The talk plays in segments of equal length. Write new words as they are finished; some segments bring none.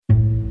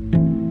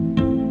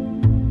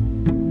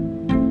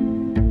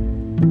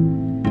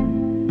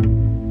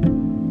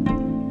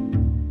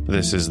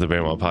This is the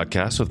Bamwell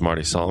Podcast with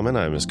Marty Solomon.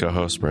 I'm his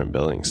co-host, Brent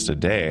Billings.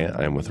 Today,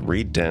 I'm with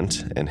Reed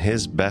Dent and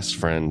his best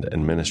friend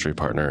and ministry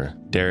partner,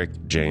 Derrick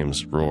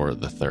James Rohr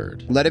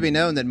III. Let it be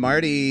known that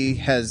Marty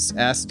has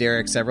asked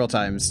Derrick several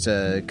times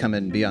to come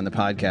and be on the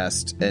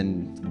podcast,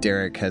 and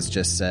Derrick has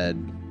just said,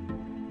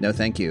 no,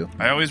 thank you.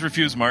 I always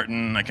refuse,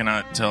 Martin. I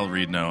cannot tell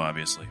Reed no,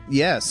 obviously.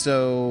 Yeah,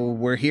 so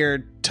we're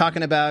here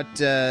talking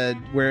about,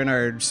 we're in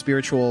our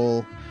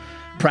spiritual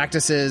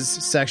practices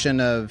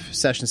section of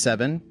Session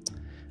 7.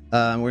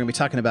 We're going to be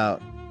talking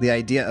about the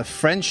idea of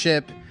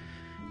friendship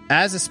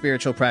as a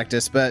spiritual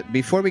practice. But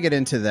before we get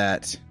into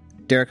that,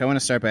 Derrick, I want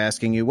to start by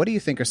asking you, what do you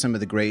think are some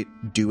of the great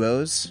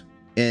duos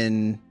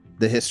in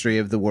the history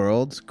of the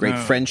world? Great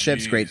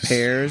friendships, great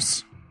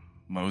pairs?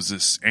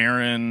 Moses,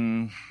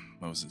 Aaron,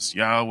 Moses,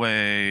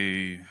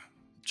 Yahweh,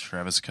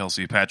 Travis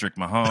Kelce, Patrick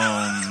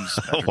Mahomes,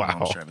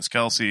 Mahomes, Travis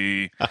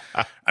Kelce.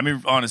 I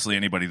mean, honestly,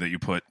 anybody that you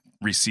put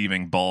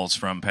receiving balls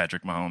from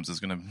Patrick Mahomes is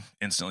going to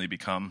instantly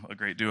become a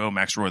great duo.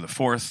 Max Rohr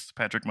IV,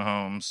 Patrick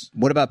Mahomes.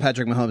 What about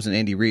Patrick Mahomes and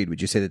Andy Reid?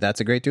 Would you say that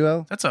that's a great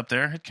duo? That's up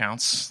there. It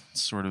counts.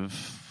 It's sort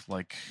of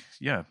like,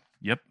 yes.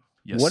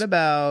 What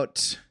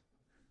about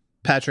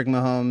Patrick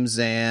Mahomes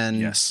and...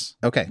 Yes.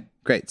 Okay,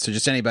 great. So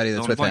just anybody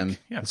that's with him.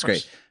 Yeah, that's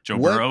great. Joe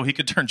Burrow, he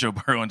could turn Joe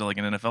Burrow into like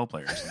an NFL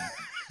player.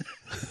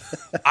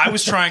 I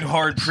was trying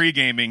hard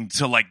pre-gaming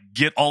to like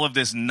get all of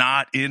this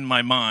not in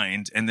my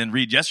mind, and then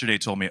Reed yesterday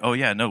told me, "Oh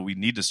yeah, no, we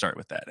need to start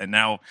with that." And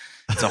now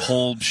it's a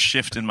whole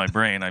shift in my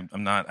brain. I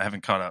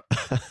haven't caught up.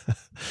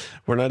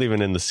 We're not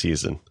even in the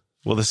season.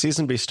 Will the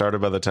season be started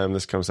by the time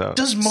this comes out?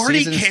 Does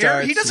Marty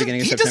care? He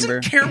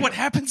doesn't care what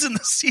happens in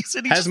the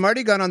season. Has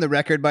Marty gone on the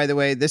record, by the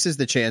way? This is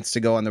the chance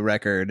to go on the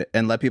record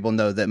and let people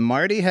know that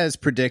Marty has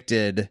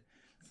predicted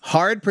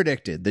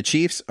the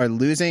Chiefs are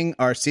losing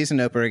our season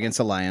opener against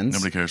the Lions.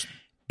 Nobody cares.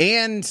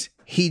 And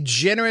he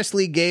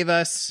generously gave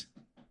us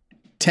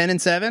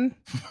 10-7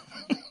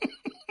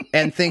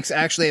 and thinks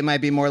actually it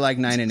might be more like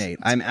 9-8.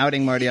 I'm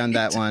outing Marty on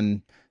that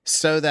one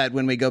so that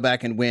when we go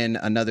back and win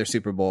another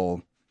Super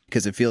Bowl,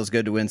 because it feels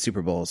good to win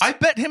Super Bowls. I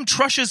bet him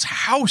Trush's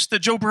house that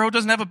Joe Burrow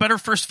doesn't have a better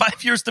first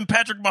 5 years than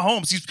Patrick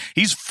Mahomes.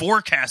 He's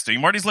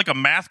forecasting. Marty's like a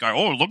math guy.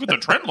 Oh, look at the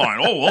trend line.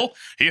 Oh, well,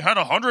 he had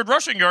 100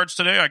 rushing yards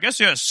today. I guess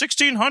he has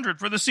 1,600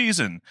 for the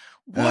season.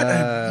 What?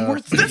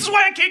 This is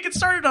why I can't get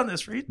started on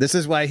this, Reed. This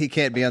is why he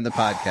can't be on the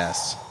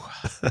podcast.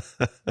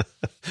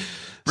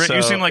 Brent,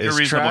 you seem like a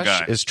reasonable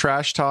guy. Is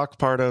trash talk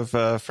part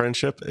of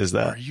friendship? Is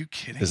that? Are you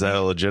kidding? Is that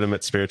a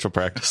legitimate spiritual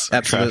practice?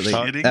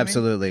 Absolutely.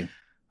 Absolutely.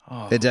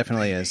 Oh, it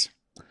definitely is.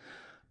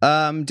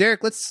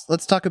 Derrick, let's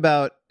talk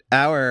about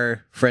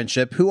our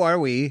friendship. Who are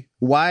we?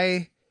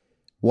 Why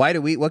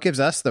do we? What gives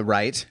us the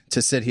right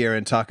to sit here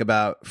and talk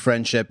about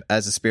friendship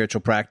as a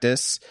spiritual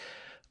practice?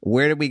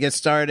 Where did we get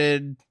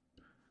started?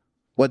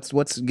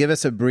 Give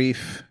us a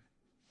brief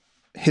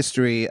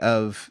history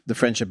of the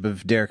friendship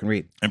of Derrick and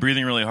Reed. I'm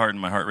breathing really hard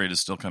and my heart rate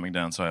is still coming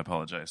down, so I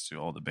apologize to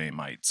all the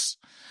Baymites.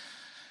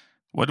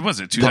 What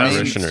was it?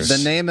 2000?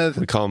 The name of...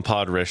 We call them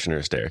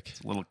podrishners, Derrick. It's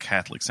a little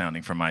Catholic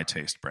sounding for my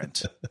taste,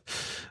 Brent.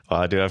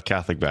 Well, I do have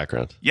Catholic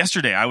background.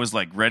 Yesterday, I was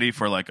like ready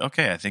for like,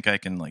 okay, I think I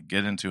can like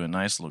get into a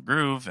nice little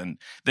groove. And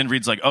then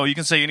Reed's like, oh, you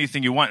can say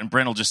anything you want. And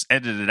Brent will just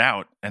edit it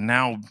out. And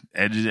now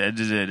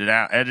edited it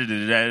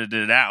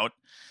out.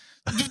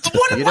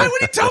 Why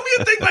would he tell me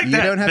a thing like that? You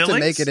don't have Billings? to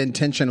make it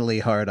intentionally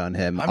hard on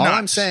him.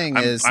 I'm saying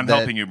is I'm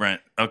helping you,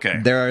 Brent. Okay.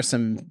 There are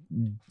some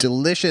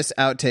delicious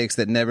outtakes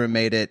that never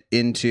made it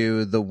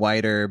into the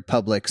wider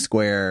public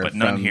square. But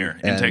none here.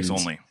 Intakes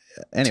only.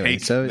 Anyway,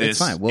 so it's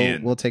fine.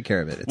 We'll take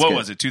care of it. What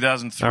was it?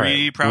 2003,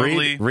 right.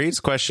 Probably? Reed's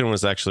question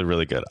was actually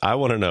really good. I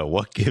want to know,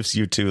 what gives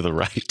you two the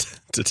right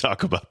to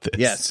talk about this?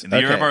 Yes. In the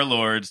year of our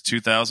Lord,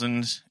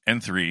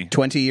 2003.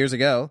 20 years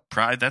ago.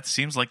 Pride, that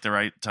seems like the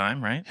right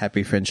time, right?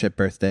 Happy friendship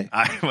birthday.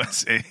 I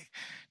was a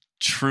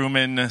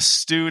Truman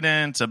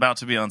student, about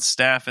to be on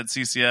staff at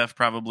CCF,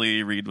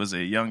 probably. Reed was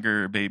a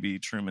younger baby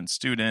Truman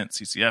student,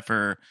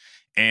 CCFer.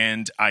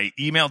 And I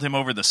emailed him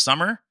over the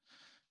summer.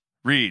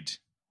 Reed,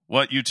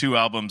 what U2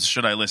 albums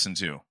should I listen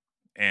to?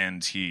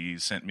 And he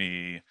sent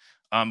me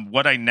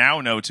what I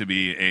now know to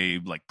be a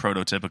like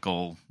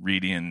prototypical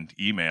Reedian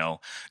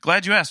email.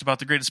 Glad you asked about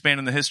the greatest band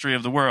in the history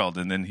of the world.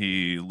 And then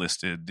he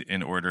listed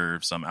in order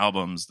some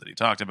albums that he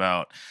talked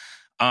about.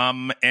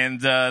 And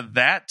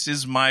that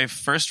is my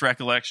first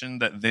recollection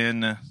that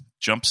then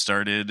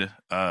jump-started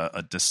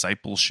a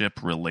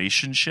discipleship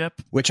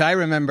relationship. Which I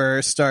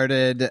remember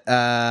started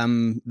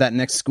that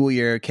next school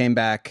year, came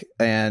back,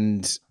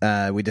 and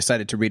we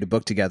decided to read a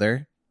book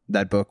together.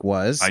 That book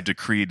was... I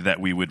decreed that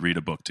we would read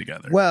a book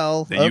together.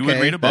 Well, that you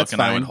would read a book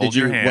and I would hold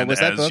your hand what was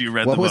that as book? you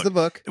read what the book. What was the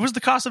book? It was The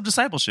Cost of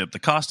Discipleship. The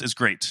cost is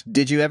great.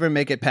 Did you ever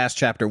make it past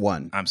chapter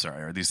 1? I'm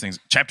sorry, are these things...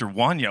 Chapter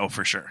 1? Yeah, oh,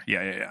 for sure.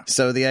 Yeah.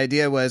 So the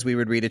idea was we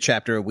would read a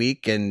chapter a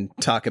week and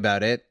talk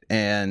about it,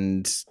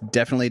 and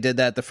definitely did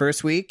that the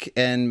first week.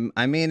 And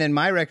I mean, in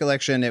my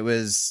recollection, it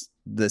was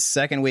the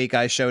second week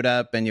I showed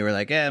up and you were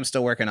like, I'm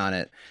still working on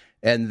it.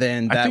 And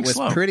then I that think was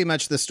slow. pretty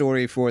much the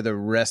story for the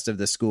rest of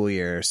the school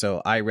year.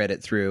 So I read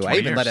it through. I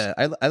even let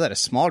a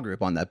small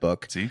group on that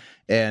book. See?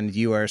 And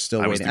you are still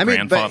was waiting. the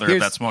grandfather of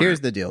that small here's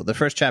group. the deal. The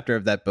first chapter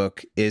of that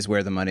book is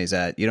where the money's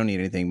at. You don't need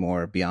anything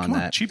more beyond Come on,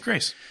 that. cheap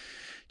grace.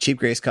 Cheap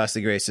grace,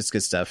 costly grace. It's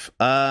good stuff.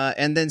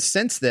 And then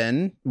since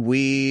then,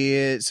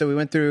 we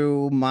went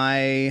through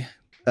my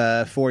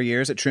 4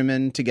 years at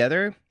Truman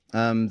together.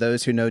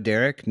 Those who know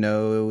Derrick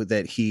know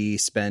that he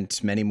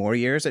spent many more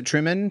years at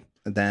Truman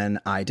than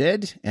I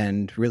did,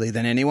 and really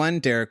than anyone.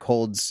 Derrick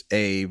holds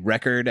a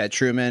record at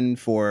Truman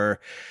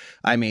for,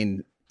 I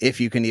mean, if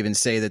you can even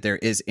say that there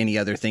is any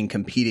other thing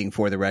competing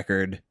for the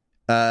record,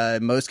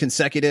 most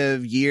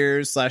consecutive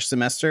years /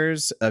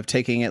 semesters of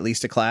taking at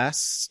least a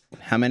class.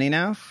 How many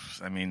now?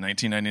 I mean,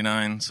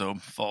 1999, so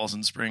falls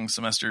and spring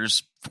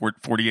semesters,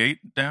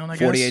 48 down, I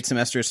guess. 48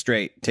 semesters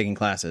straight taking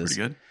classes.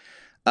 Pretty good.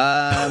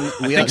 I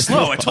think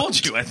slow. I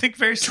told you. I think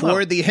very slow.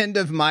 Toward the end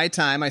of my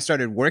time, I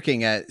started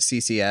working at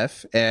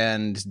CCF,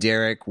 and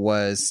Derrick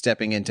was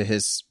stepping into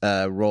his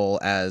role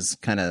as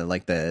kind of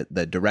like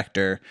the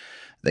director,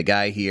 the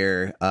guy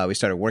here. We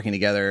started working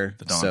together,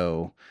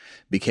 so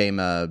became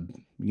a,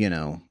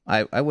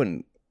 I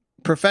wouldn't,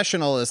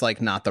 professional is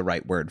like not the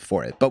right word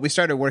for it, but we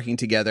started working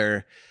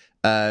together.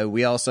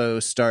 We also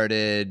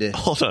started.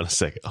 Hold on a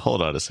second.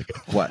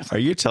 What? Are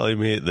you telling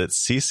me that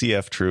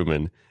CCF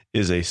Truman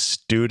is a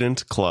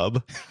student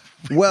club?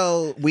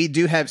 Well, we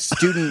do have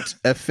student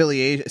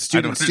affiliate,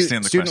 student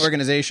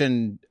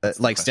organization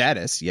like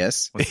status.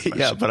 Yes.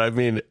 Yeah, but I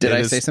mean, did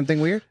I say something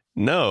weird?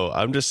 No,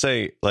 I'm just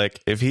saying,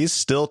 like, if he's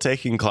still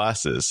taking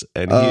classes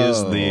and he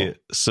is the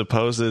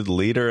supposed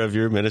leader of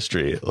your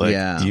ministry, like,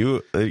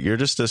 you're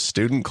just a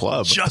student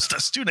club. Just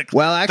a student club.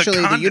 Well,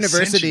 actually, the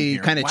university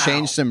kind of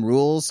changed some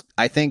rules.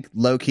 I think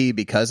low key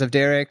because of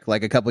Derrick.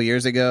 Like a couple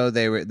years ago,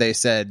 they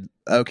said,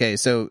 okay,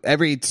 so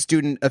every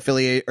student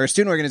affiliate or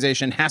student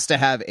organization has to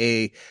have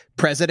a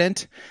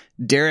president.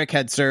 Derrick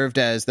had served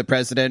as the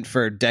president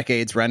for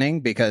decades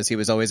running because he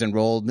was always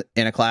enrolled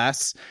in a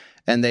class.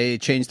 And they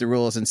changed the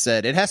rules and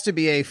said it has to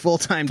be a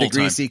full-time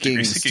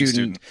degree-seeking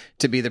student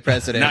to be the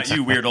president. Not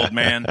you, weird old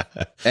man.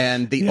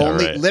 And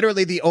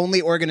literally the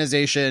only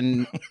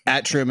organization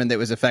at Truman that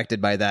was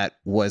affected by that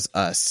was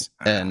us.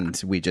 And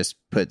we just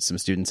put some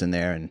students in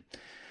there. And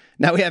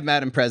now we have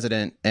Madam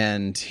President,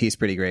 and he's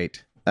pretty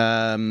great.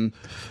 So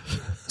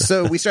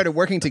we started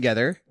working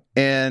together.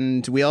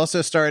 And we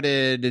also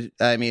started,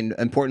 I mean,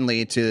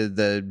 importantly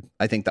to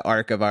I think the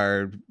arc of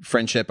our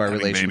friendship, our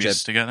relationship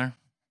together.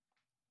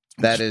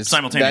 That is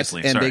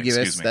simultaneously. That's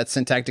ambiguous. Sorry, that's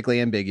syntactically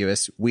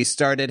ambiguous. We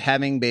started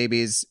having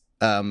babies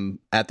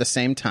at the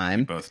same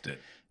time. We both did.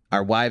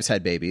 Our wives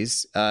had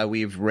babies.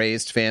 We've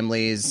raised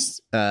families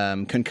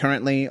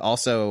concurrently,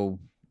 also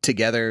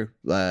together.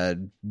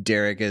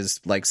 Derrick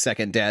is like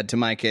second dad to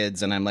my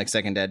kids, and I'm like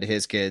second dad to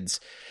his kids.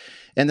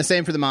 And the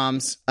same for the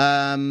moms.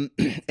 And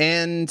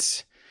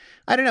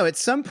I don't know, at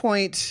some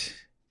point,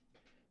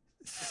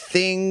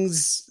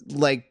 things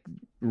like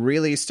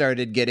really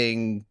started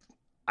getting,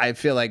 I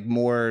feel like,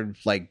 more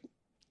like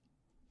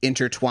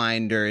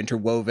intertwined or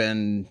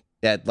interwoven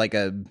at like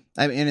I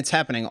mean, it's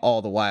happening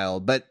all the while,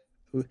 but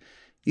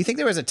you think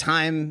there was a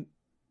time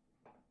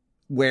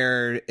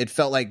where it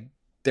felt like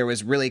there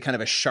was really kind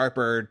of a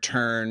sharper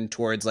turn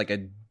towards like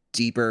a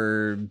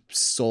deeper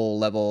soul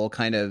level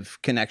kind of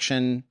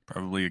connection?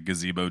 Probably a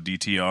gazebo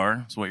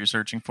DTR is what you're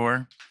searching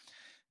for.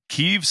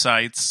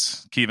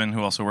 Kevin,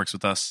 who also works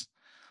with us,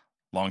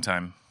 long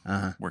time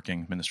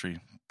working ministry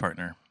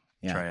partner,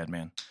 triad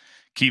man.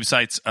 Keeve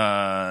cites,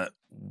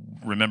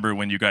 remember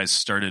when you guys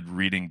started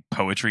reading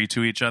poetry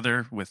to each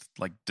other with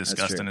like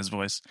disgust in his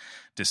voice,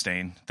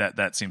 disdain?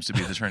 That seems to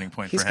be the turning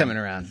point. He's for him. coming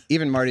around.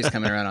 Even Marty's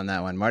coming around on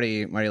that one.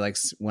 Marty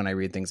likes when I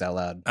read things out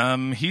loud.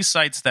 He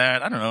cites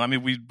that, I don't know. I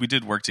mean, we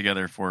did work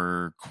together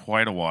for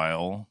quite a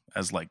while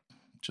as like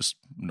just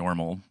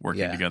normal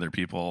working together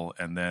people,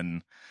 and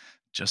then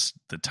just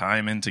the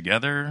time in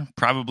together,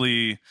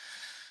 probably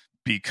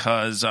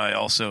because I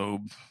also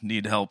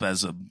need help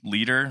as a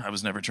leader. I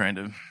was never trying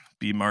to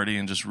be Marty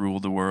and just rule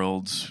the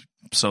world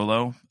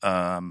solo.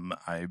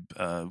 I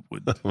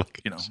would,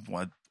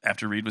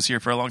 after Reed was here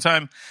for a long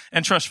time,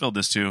 and Trush filled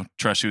this too.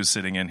 Trush, who's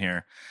sitting in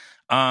here.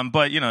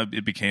 But,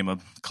 it became a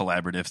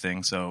collaborative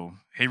thing. So,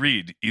 hey,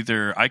 Reed,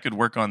 either I could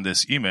work on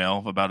this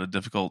email about a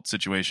difficult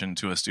situation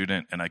to a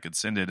student and I could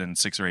send it in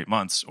 6 or 8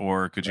 months,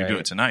 or could you do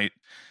it tonight?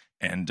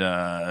 And,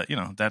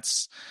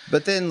 that's...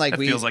 But then, like,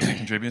 feels like it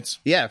contributes.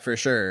 Yeah, for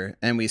sure.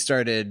 And we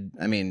started,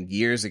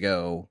 years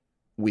ago,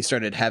 we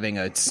started having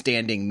a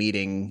standing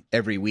meeting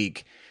every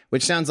week,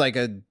 which sounds like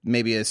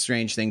maybe a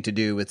strange thing to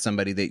do with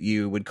somebody that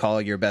you would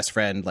call your best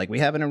friend. Like, we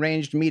have an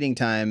arranged meeting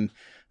time,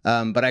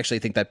 but I actually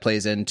think that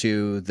plays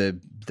into the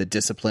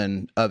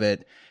discipline of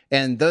it.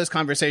 And those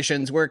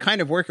conversations were kind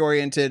of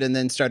work-oriented and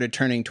then started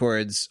turning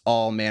towards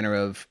all manner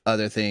of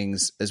other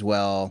things as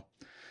well.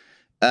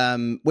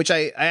 Which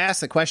I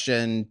asked the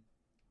question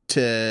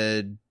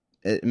to,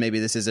 maybe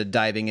this is a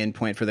diving in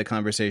point for the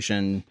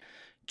conversation,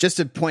 just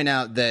to point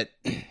out that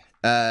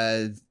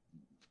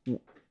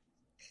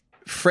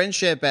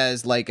friendship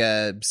as like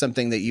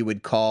something that you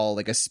would call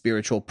like a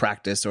spiritual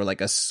practice or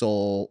like a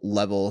soul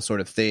level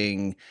sort of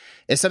thing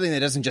is something that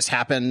doesn't just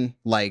happen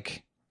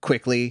like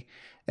quickly,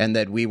 and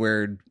that we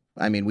were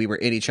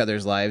in each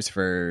other's lives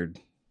for,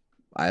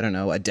 I don't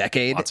know, a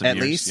decade at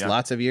least,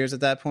 lots of years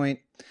at that point.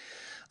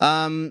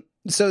 So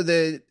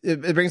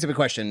it brings up a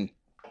question,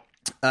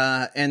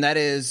 and that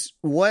is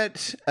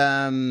what,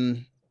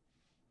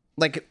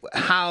 like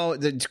how,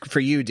 for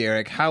you,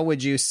 Derrick, how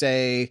would you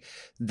say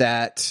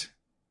that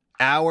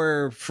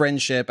our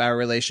friendship, our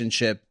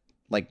relationship,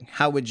 like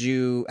how would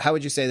you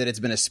say that it's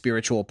been a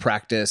spiritual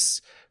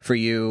practice for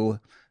you?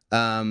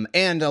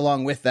 And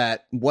along with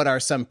that, what are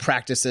some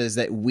practices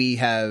that we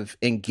have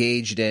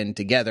engaged in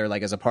together,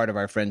 like as a part of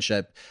our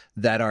friendship,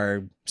 that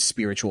are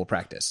spiritual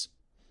practice?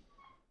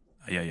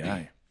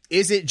 Yeah.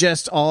 Is it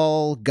just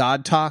all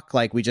God talk?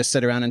 Like we just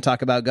sit around and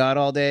talk about God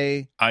all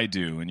day? I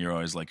do. And you're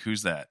always like,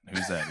 who's that?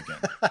 Who's that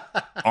again?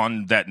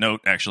 On that note,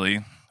 actually,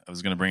 I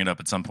was going to bring it up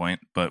at some point,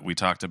 but we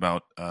talked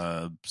about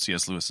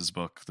C.S. Lewis's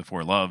book, The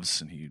Four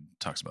Loves, and he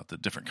talks about the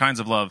different kinds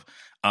of love.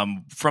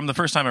 From the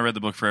first time I read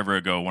the book forever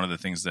ago, one of the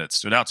things that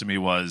stood out to me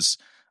was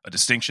a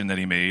distinction that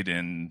he made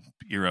in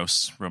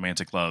Eros,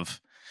 romantic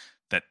love,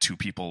 that two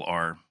people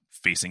are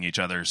facing each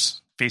other,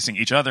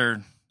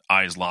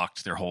 eyes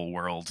locked, their whole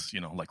world,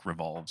 like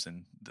revolves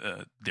in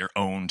their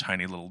own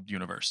tiny little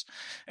universe.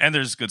 And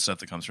there's good stuff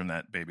that comes from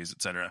that, babies,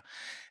 etc.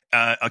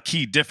 A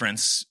key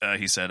difference,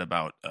 he said,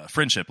 about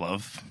friendship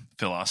love,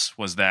 philos,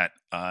 was that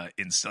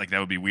that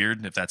would be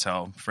weird if that's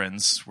how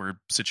friends were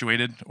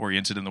situated,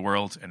 oriented in the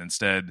world. And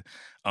instead,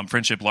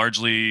 friendship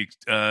largely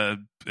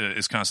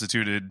is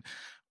constituted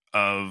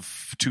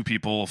of two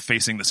people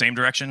facing the same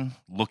direction,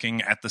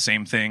 looking at the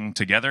same thing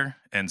together.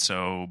 And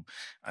so,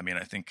 I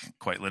think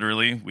quite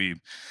literally, we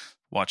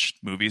watched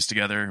movies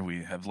together.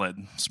 We have led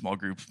small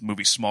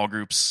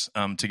groups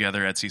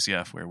together at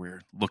CCF, where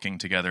we're looking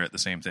together at the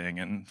same thing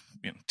and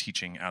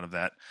teaching out of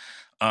that.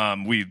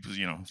 We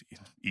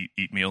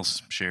eat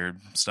meals, shared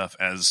stuff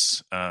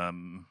as a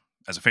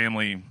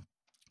family.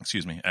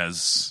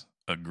 As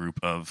a group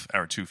of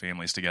our two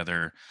families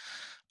together,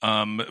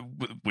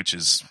 which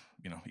is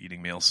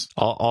eating meals.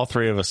 All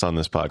three of us on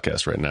this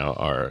podcast right now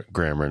are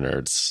grammar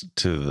nerds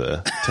to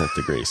the 10th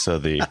degree. So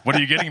what are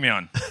you getting me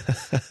on?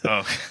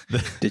 Oh,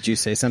 did you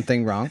say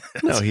something wrong?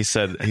 No, he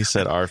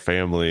said our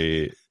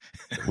family,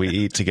 we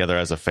eat together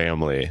as a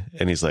family,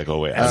 and he's like, oh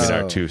wait,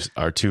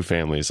 our two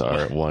families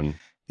are one.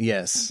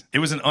 Yes, it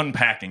was an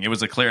unpacking. It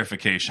was a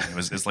clarification.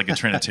 It's like a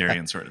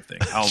Trinitarian sort of thing.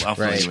 I'll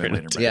fill you in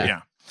later. But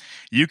yeah.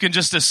 You can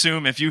just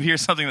assume if you hear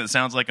something that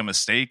sounds like a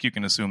mistake, you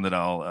can assume that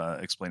I'll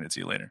explain it to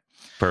you later.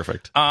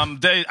 Perfect.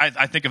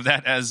 I think of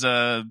that as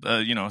a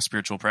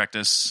spiritual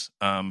practice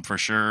for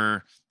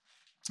sure.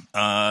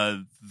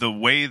 The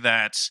way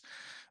that,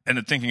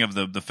 and thinking of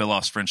the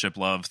philos, friendship,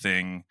 love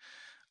thing,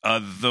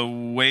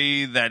 the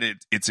way that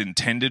it's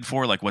intended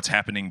for, like what's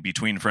happening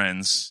between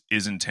friends,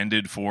 is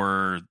intended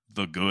for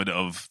the good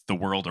of the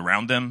world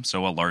around them.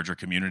 So a larger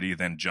community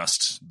than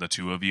just the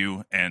two of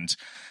you. And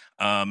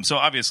so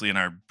obviously in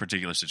our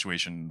particular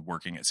situation,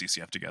 working at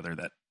CCF together,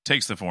 that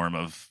takes the form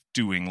of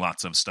doing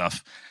lots of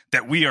stuff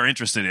that we are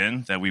interested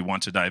in, that we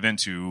want to dive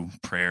into,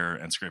 prayer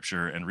and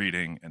scripture and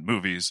reading and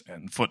movies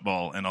and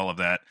football and all of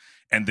that.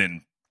 And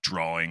then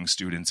drawing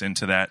students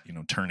into that,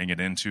 turning it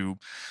into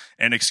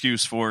an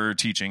excuse for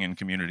teaching and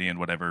community and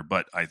whatever.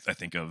 But I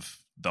think of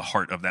the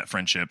heart of that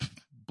friendship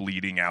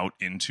bleeding out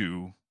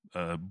into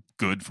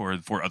good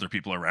for other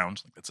people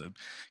around. Like that's a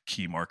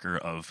key marker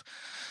of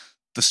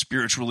the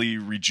spiritually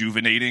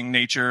rejuvenating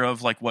nature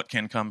of like what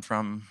can come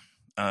from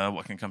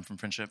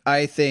friendship.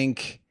 I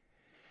think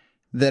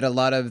that a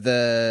lot of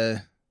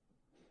the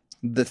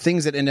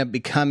things that end up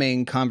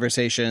becoming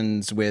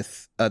conversations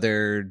with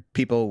other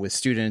people, with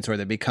students, or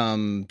that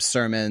become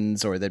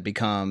sermons, or that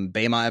become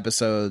Bema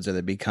episodes, or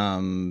that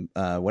become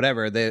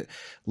whatever, the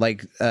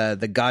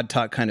God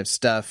talk kind of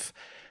stuff,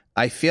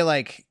 I feel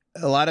like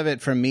a lot of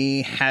it for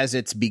me has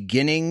its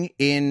beginning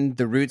in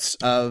the roots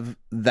of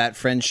that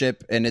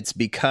friendship, and it's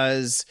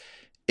because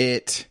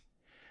it's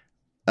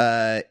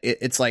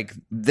like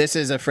this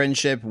is a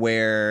friendship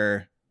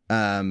where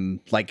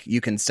like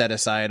you can set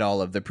aside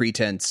all of the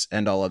pretense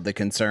and all of the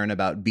concern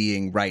about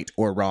being right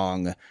or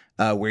wrong,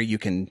 where you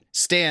can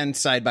stand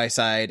side by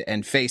side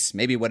and face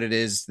maybe what it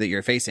is that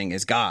you're facing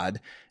is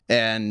God,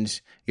 and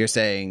you're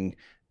saying,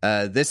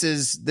 this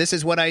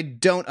is what I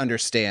don't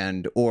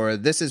understand, or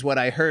this is what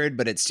I heard,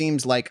 but it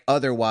seems like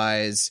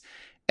otherwise.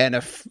 And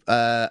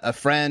a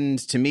friend,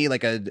 to me,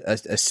 like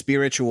a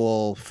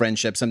spiritual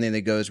friendship, something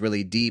that goes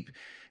really deep,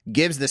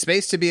 gives the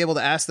space to be able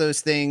to ask those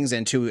things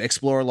and to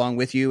explore along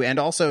with you, and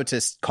also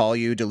to call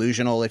you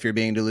delusional if you're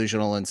being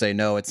delusional and say,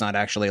 no, it's not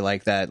actually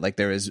like that. Like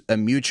there is a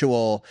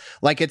mutual,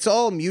 like it's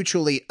all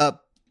mutually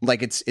up.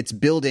 Like it's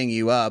building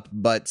you up,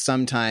 but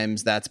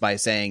sometimes that's by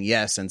saying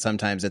yes, and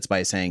sometimes it's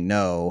by saying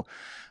no.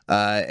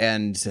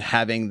 And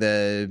having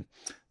the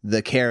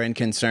care and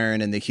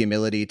concern and the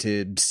humility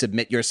to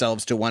submit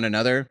yourselves to one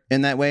another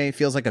in that way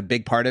feels like a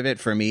big part of it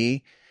for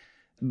me.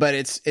 But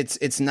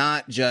it's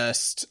not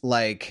just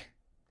like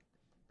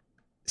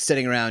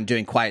sitting around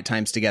doing quiet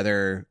times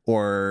together,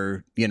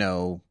 or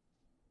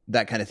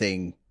that kind of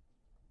thing.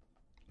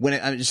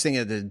 I'm just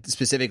thinking of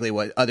specifically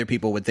what other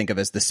people would think of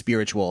as the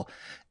spiritual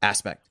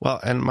aspect. Well,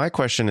 and my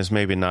question is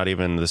maybe not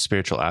even the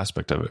spiritual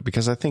aspect of it,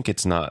 because I think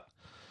it's not.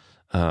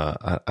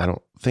 I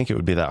don't think it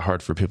would be that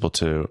hard for people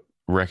to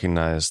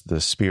recognize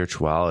the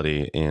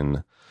spirituality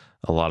in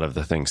a lot of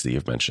the things that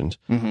you've mentioned.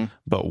 Mm-hmm.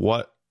 But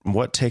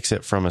what takes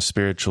it from a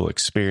spiritual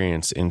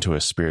experience into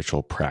a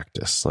spiritual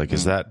practice? Like,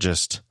 is that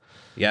just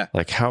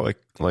like how?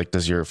 Like,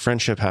 does your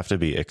friendship have to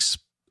be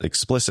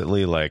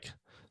explicitly like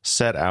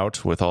set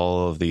out with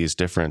all of these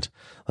different,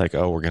 like,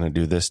 oh, we're going to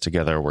do this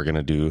together. We're going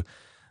to do,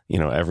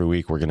 every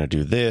week we're going to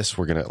do this.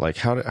 We're going to like,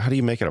 how do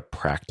you make it a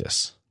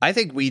practice? I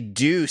think we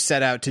do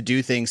set out to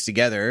do things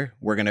together.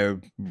 We're going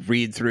to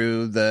read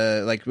through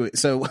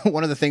so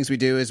one of the things we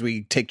do is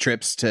we take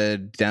trips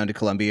down to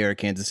Columbia or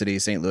Kansas City,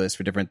 St. Louis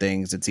for different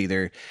things. It's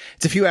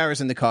a few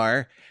hours in the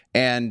car,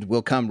 and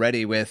we'll come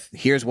ready with,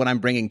 here's what I'm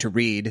bringing to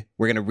read.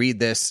 We're going to read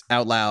this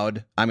out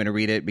loud. I'm going to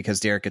read it because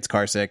Derrick gets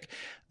car sick.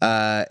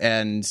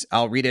 And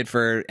I'll read it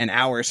for an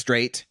hour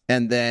straight,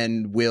 and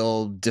then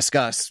we'll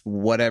discuss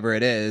whatever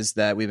it is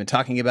that we've been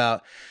talking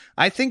about.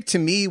 I think, to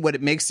me, what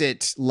it makes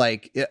it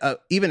like,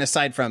 even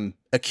aside from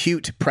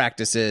acute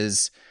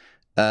practices,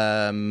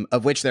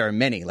 of which there are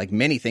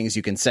many things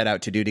you can set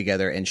out to do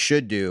together and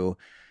should do,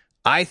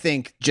 I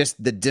think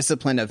just the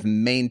discipline of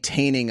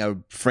maintaining a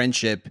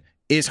friendship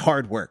is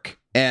hard work.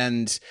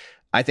 And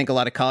I think a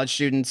lot of college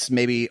students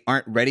maybe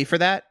aren't ready for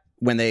that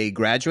when they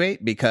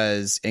graduate,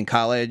 because in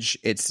college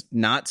it's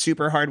not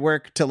super hard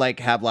work to like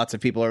have lots of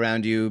people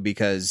around you,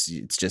 because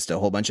it's just a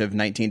whole bunch of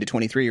 19 to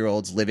 23 year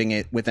olds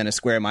living within a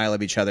square mile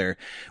of each other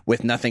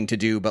with nothing to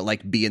do but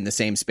like be in the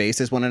same space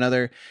as one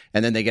another.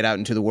 And then they get out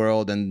into the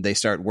world and they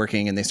start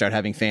working and they start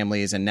having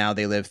families, and now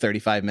they live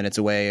 35 minutes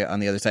away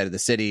on the other side of the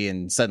city,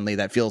 and suddenly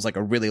that feels like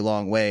a really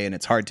long way, and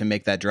it's hard to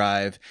make that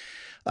drive.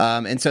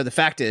 And so the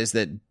fact is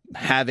that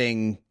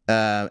having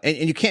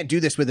and you can't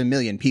do this with a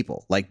million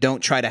people. Like,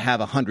 don't try to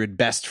have 100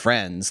 best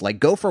friends. Like,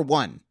 go for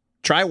one.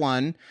 Try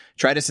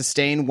to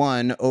sustain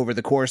one over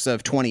the course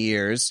of 20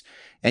 years.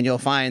 And you'll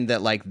find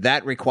that like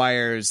that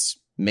requires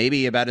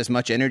maybe about as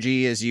much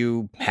energy as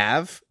you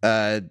have.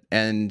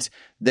 And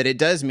that it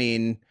does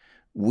mean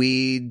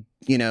we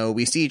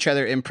see each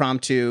other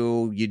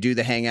impromptu. You do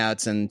the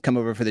hangouts and come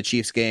over for the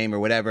Chiefs game or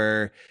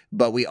whatever.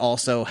 But we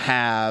also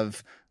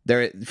have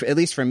at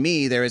least for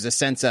me, there is a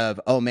sense of,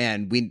 oh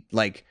man,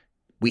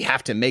 we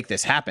have to make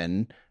this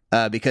happen,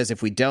 because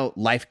if we don't,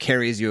 life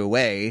carries you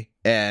away,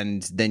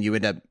 and then you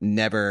end up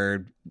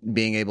never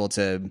being able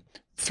to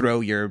throw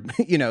your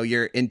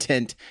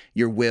intent,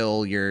 your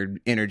will, your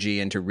energy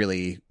into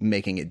really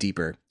making it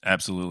deeper.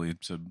 Absolutely.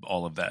 To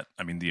all of that.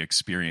 I mean, the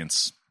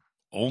experience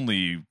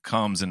only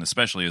comes, and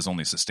especially is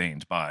only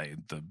sustained by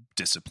the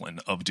discipline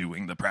of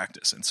doing the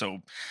practice. And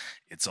so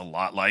it's a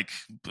lot like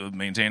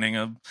maintaining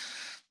a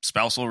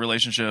spousal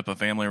relationship, a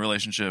family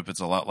relationship. It's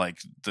a lot like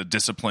the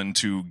discipline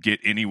to get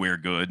anywhere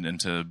good and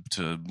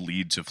to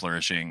lead to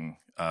flourishing.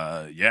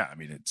 I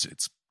mean,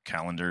 it's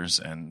calendars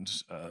and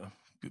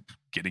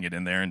getting it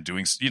in there and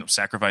doing,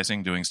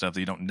 sacrificing, doing stuff that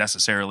you don't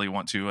necessarily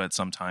want to at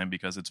some time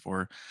because it's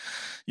for,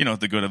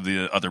 the good of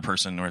the other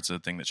person, or it's a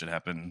thing that should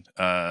happen.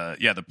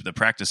 The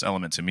practice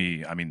element to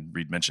me, I mean,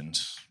 Reed mentioned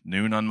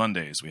noon on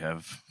Mondays, we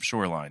have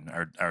Shoreline,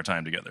 our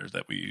time together,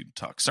 that we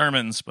talk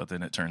sermons, but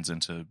then it turns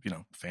into,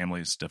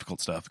 families,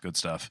 difficult stuff, good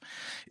stuff.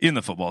 In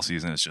the football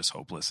season, it's just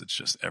hopeless. It's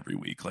just every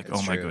week. Like,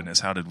 my goodness,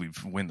 how did we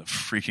win the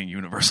freaking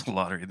universal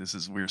lottery?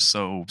 We're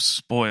so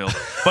spoiled.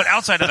 But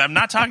outside of that, I'm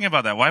not talking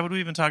about that. Why would we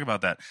even talk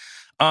about that?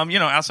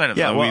 Outside of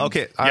that.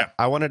 Okay.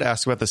 I wanted to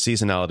ask about the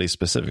seasonality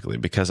specifically,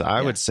 because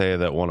I would say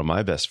that one of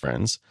my best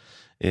friends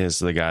is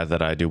the guy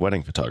that I do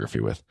wedding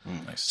photography with.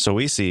 Nice. So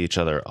we see each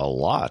other a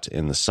lot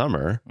in the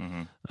summer,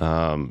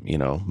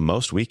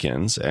 most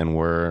weekends, and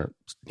we're,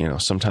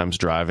 sometimes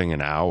driving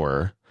an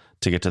hour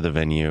to get to the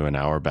venue, an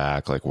hour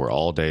back. Like, we're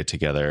all day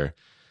together.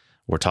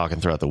 We're talking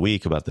throughout the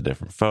week about the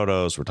different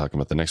photos. We're talking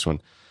about the next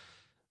one.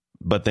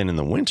 But then in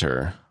the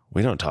winter,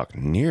 we don't talk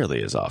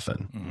nearly as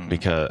often,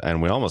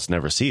 and we almost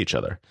never see each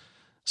other.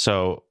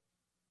 So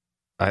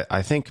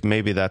I think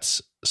maybe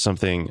that's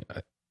something.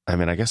 I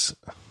mean, I guess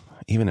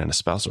even in a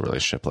spousal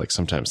relationship, like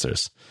sometimes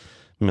there's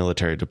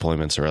military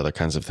deployments or other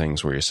kinds of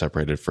things where you're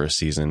separated for a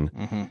season.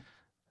 Mm-hmm.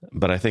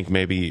 But I think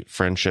maybe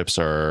friendships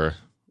are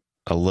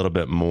a little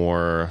bit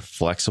more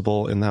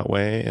flexible in that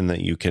way, in that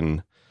you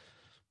can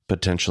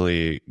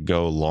potentially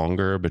go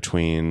longer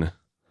between.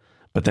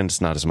 But then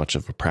it's not as much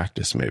of a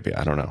practice, maybe.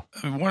 I don't know.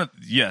 I mean,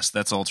 yes,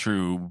 that's all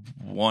true.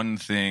 One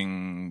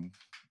thing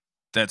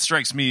that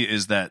strikes me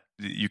is that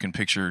you can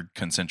picture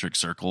concentric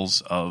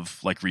circles of,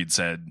 like Reed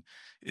said,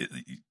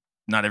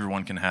 not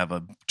everyone can have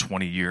a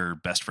 20-year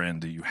best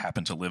friend that you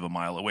happen to live a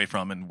mile away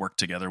from and work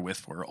together with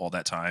for all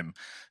that time.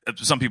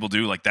 Some people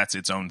do, like that's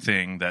its own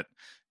thing that,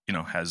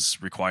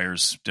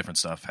 requires different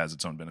stuff, has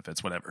its own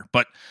benefits, whatever.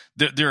 But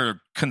there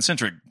are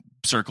concentric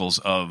circles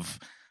of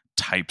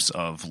types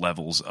of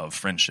levels of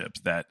friendship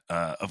that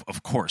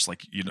of course,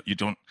 like you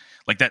don't,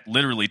 like that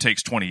literally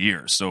takes 20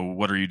 years. So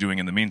what are you doing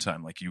in the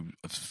meantime? Like you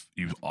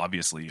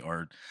obviously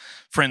are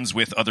friends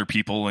with other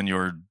people and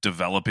you're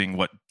developing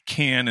what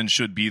can and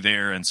should be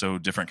there. And so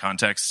different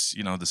contexts,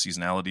 the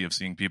seasonality of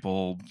seeing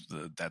people,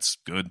 that's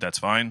good, that's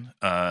fine.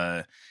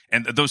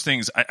 And those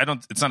things, I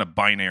don't, it's not a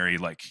binary,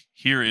 like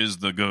here is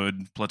the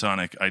good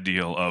platonic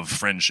ideal of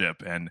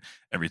friendship and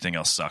everything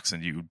else sucks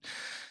and you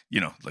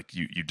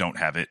don't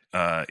have it.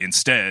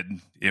 Instead,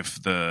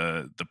 if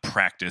the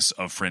practice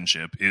of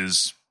friendship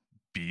is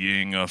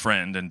being a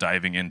friend and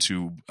diving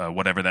into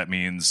whatever that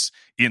means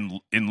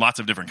in lots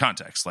of different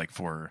contexts, like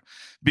for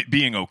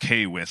being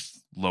okay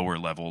with lower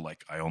level,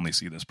 like I only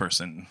see this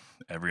person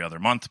every other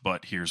month,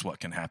 but here's what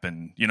can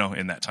happen,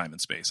 in that time and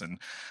space. And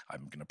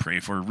I'm going to pray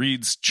for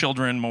Reed's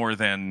children more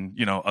than,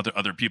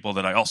 other people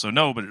that I also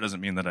know, but it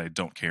doesn't mean that I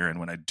don't care. And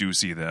when I do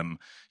see them,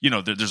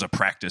 there's a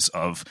practice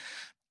of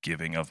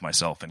giving of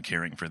myself and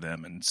caring for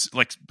them and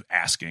like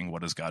asking,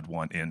 what does God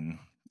want in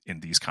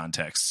these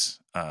contexts?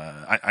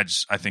 I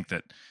think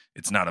that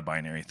it's not a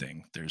binary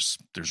thing.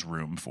 There's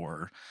room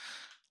for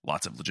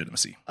lots of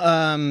legitimacy.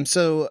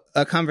 So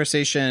a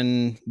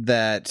conversation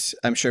that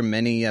I'm sure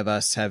many of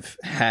us have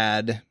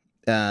had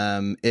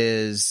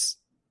is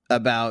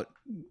about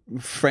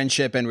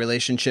friendship and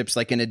relationships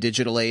like in a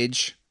digital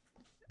age.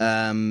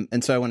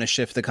 And so I want to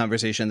shift the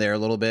conversation there a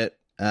little bit.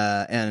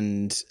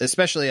 And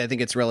especially I think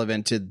it's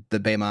relevant to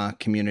the Bema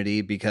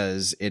community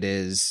because it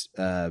is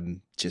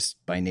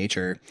just by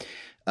nature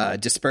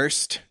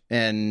dispersed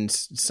and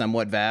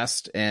somewhat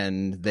vast,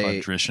 and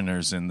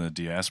Quadritioners in the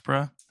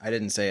diaspora. I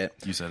didn't say it.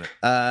 You said it.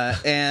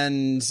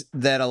 And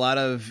that a lot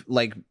of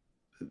like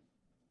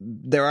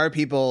there are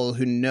people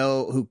who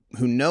know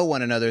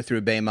one another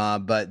through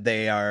Bema, but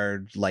they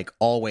are like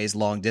always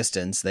long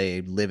distance. They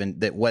live in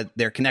that what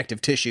their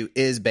connective tissue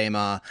is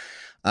Bema.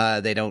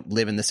 They don't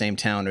live in the same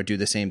town or do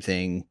the same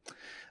thing.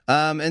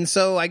 And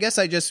so I guess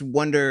I just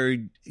wonder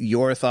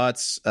your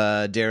thoughts,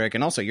 Derrick,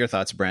 and also your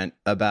thoughts, Brent,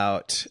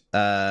 about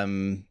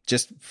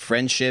just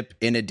friendship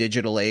in a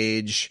digital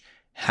age.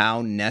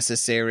 How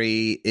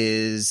necessary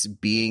is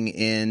being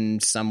in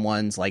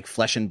someone's like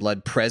flesh and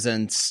blood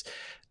presence?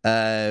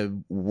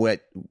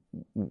 What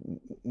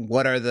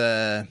are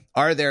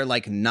there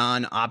like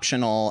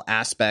non-optional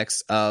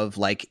aspects of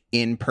like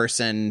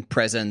in-person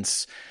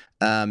presence?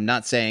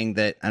 Not saying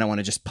that I don't want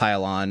to just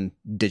pile on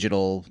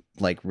digital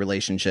like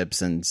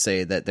relationships and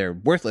say that they're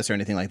worthless or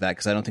anything like that,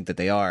 because I don't think that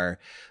they are.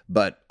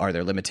 But are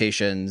there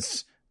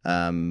limitations?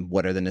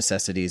 What are the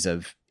necessities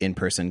of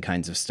in-person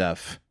kinds of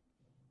stuff?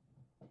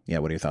 Yeah,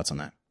 what are your thoughts on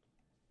that?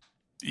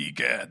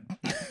 Egad,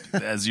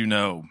 as you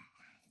know,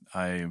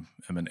 I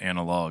am an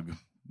analog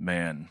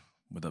man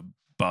with a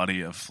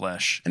body of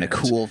flesh and a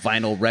cool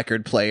vinyl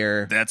record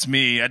player. That's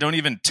me. I don't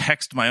even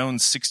text my own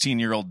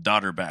 16-year-old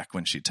daughter back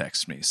when she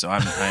texts me. So I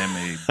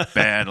am a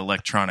bad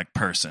electronic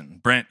person.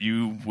 Brent,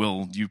 you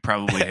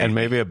probably and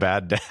maybe a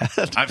bad dad.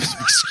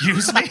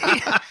 Excuse me.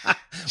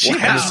 She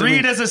has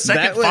Reed as a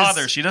second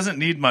father. She doesn't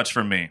need much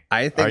from me.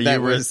 I think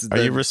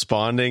are you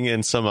responding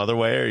in some other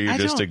way, or are you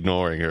just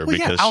ignoring her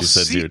because she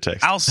said you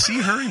text? I'll see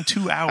her in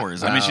 2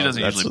 hours. I mean, she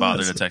doesn't usually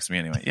bother to text me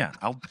anyway. Yeah,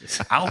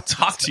 I'll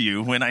talk to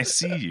you when I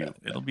see you.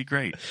 It'll be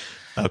great.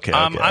 Okay.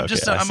 I'm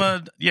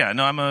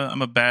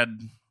a bad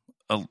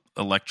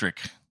electric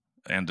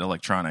and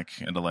electronic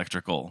and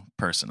electrical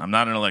person. I'm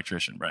not an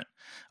electrician, Brent.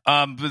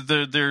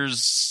 But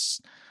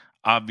there's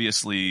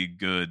obviously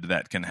good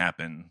that can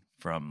happen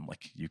from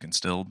like you can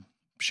still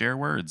share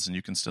words and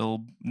you can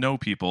still know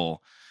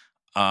people.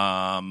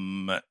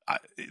 Thinking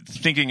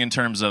in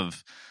terms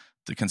of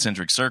the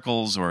concentric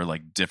circles or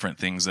like different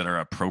things that are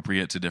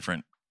appropriate to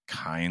different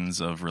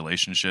kinds of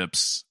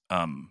relationships.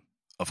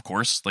 Of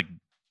course, like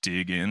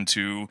dig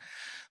into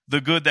the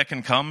good that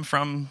can come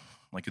from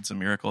like it's a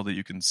miracle that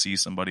you can see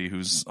somebody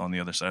who's on the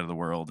other side of the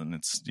world, and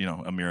it's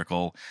a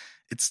miracle.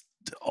 It's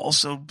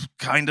also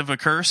kind of a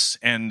curse,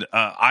 and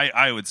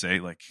I would say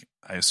like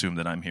I assume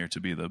that I'm here to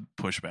be the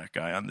pushback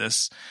guy on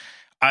this.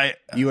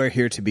 You are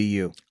here to be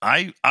you.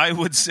 I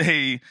would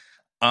say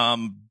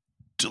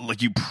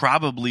like you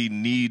probably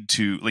need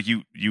to like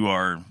you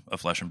are a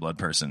flesh and blood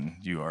person.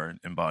 You are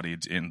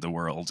embodied in the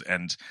world,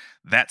 and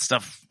that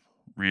stuff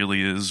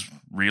really is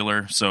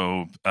realer.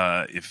 So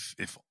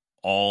if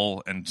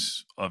all and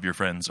of your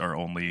friends are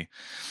only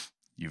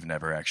you've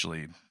never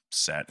actually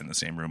sat in the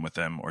same room with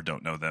them or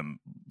don't know them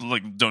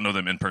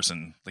in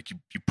person, like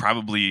you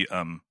probably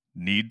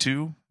need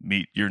to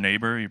meet your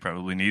neighbor. You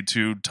probably need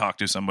to talk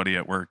to somebody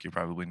at work. You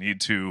probably need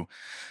to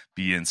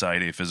be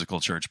inside a physical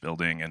church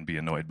building and be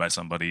annoyed by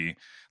somebody.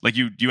 Like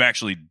you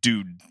actually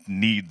do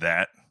need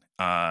that.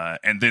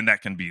 And then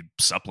that can be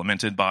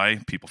supplemented by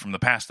people from the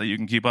past that you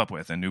can keep up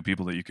with and new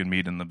people that you can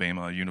meet in the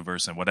Bema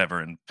universe and whatever.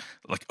 And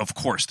like, of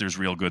course, there's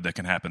real good that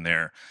can happen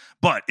there.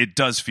 But it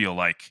does feel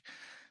like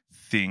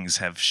things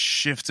have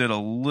shifted a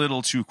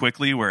little too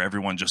quickly, where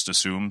everyone just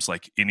assumes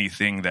like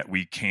anything that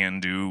we can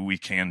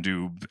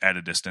do at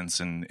a distance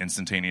and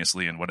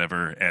instantaneously and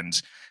whatever. And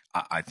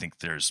I think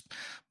there's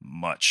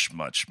much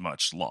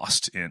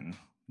lost in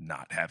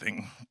not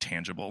having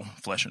tangible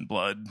flesh and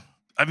blood.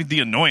 I mean, the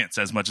annoyance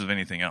as much as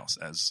anything else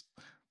as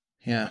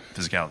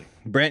physicality.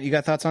 Brent, you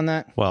got thoughts on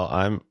that? Well,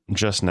 I'm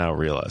just now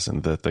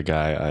realizing that the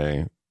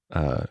guy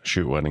I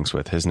shoot weddings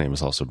with, his name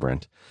is also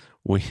Brent.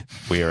 We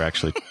are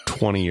actually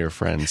 20-year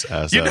friends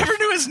as You never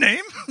knew his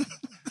name?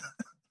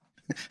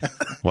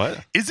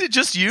 What? Is it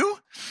just you?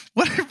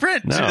 What,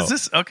 Brent? No. Is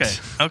this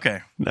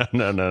okay?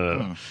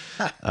 No.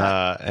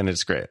 And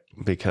it's great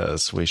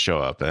because we show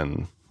up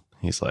and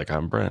he's like,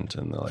 "I'm Brent,"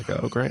 and they're like,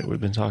 "Oh, great, we've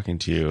been talking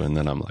to you." And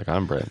then I'm like,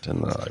 "I'm Brent,"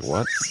 and they're like,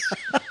 "What?"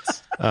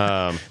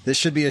 This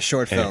should be a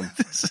short film.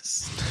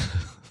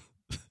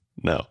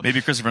 No, maybe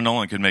Christopher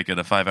Nolan could make it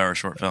a 5-hour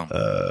short film.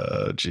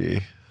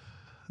 Gee.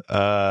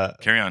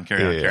 Carry on.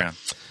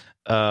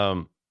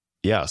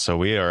 Yeah, so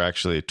we are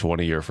actually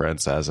 20-year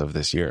friends as of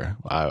this year.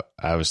 I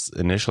was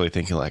initially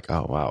thinking like,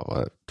 oh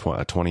wow,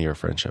 a 20-year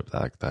friendship,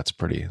 that's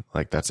pretty,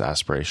 like, that's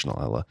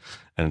aspirational.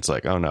 And it's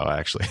like, oh no, I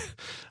actually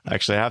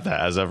have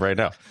that as of right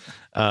now.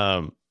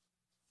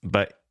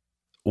 But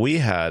we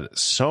had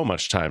so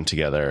much time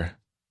together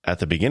at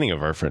the beginning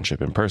of our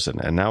friendship in person,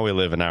 and now we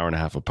live an hour and a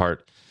half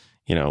apart.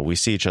 You know, we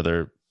see each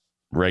other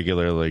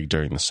regularly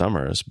during the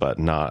summers, but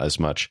not as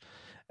much.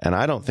 And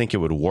I don't think it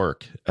would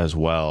work as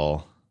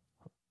well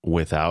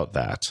without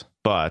that.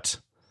 But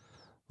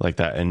like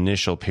that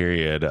initial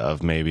period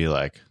of maybe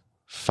like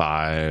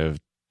 5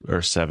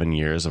 or 7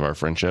 years of our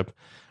friendship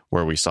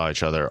where we saw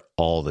each other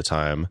all the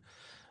time.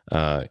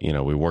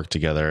 We worked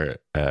together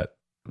at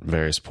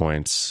various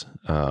points.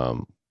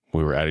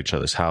 We were at each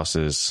other's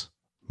houses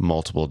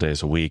multiple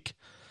days a week,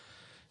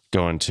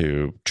 going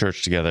to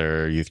church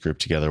together, youth group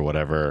together,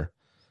 whatever.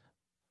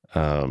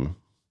 And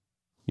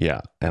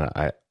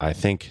I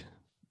think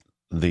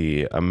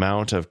the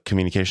amount of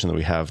communication that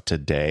we have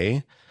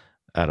today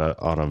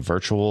on a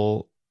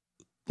virtual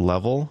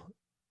level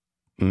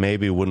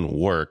maybe wouldn't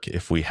work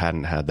if we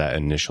hadn't had that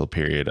initial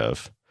period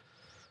of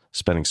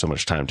spending so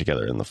much time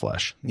together in the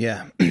flesh.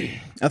 Yeah.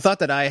 A thought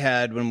that I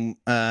had when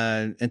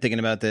in thinking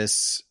about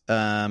this,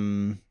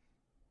 and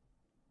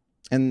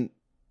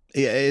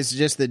it's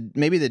just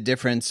maybe the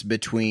difference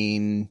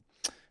between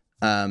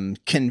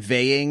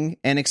conveying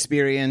an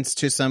experience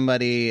to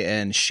somebody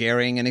and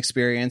sharing an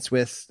experience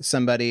with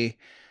somebody.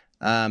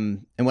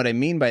 And what I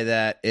mean by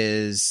that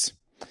is,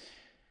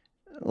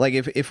 like,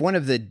 if one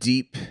of the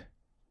deep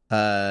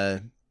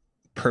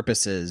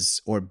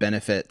purposes or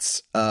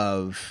benefits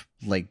of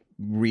like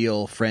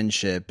real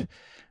friendship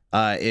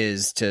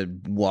is to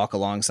walk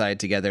alongside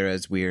together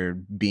as we're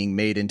being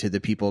made into the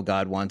people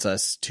God wants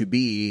us to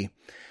be,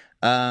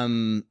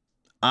 I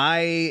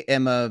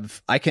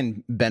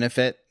can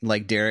benefit,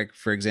 like Derrick,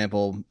 for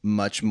example,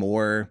 much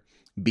more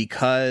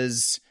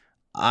because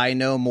I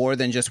know more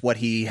than just what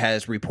he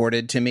has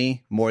reported to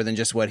me, more than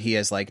just what he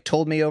has like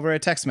told me over a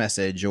text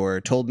message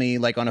or told me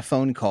like on a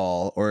phone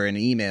call or an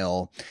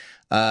email,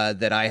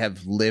 that I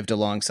have lived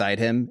alongside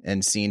him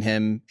and seen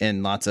him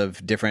in lots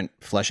of different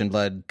flesh and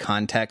blood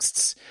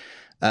contexts.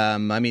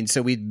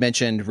 So we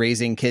mentioned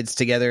raising kids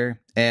together,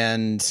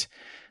 and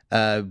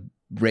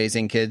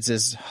raising kids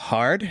is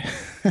hard,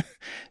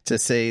 to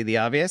say the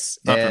obvious.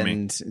 Not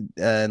and for me.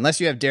 Unless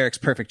you have Derrick's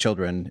perfect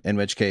children, in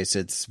which case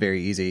it's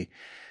very easy.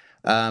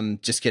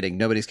 Just kidding.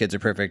 Nobody's kids are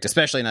perfect,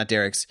 especially not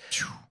Derrick's.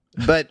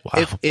 But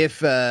wow.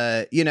 if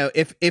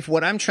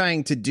what I'm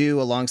trying to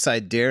do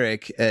alongside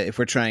Derrick, if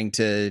we're trying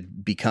to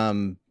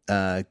become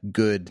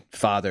good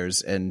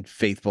fathers and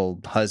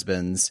faithful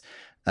husbands,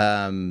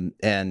 and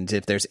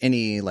if there's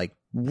any like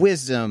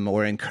wisdom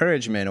or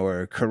encouragement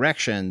or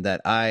correction that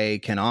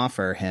I can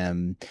offer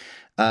him,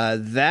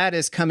 that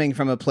is coming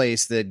from a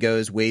place that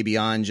goes way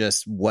beyond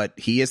just what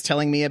he is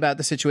telling me about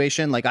the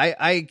situation. Like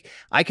I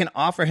can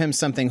offer him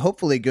something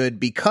hopefully good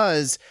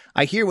because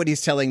I hear what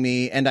he's telling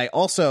me, and I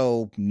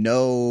also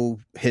know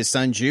his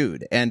son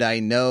Jude, and I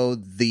know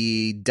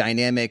the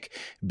dynamic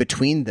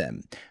between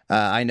them.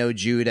 I know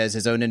Jude as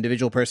his own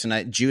individual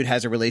person. Jude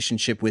has a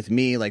relationship with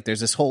me. Like there's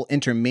this whole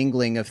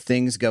intermingling of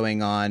things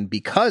going on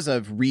because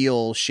of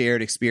real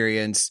shared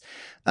experience,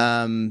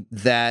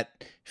 that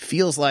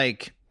feels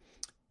like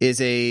is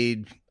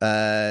it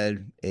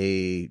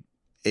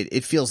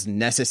feels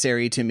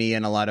necessary to me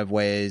in a lot of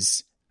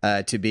ways,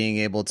 to being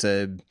able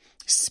to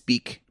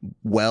speak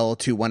well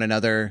to one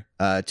another,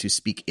 to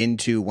speak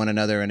into one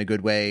another in a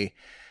good way.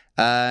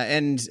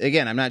 And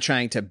again, I'm not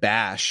trying to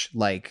bash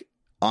like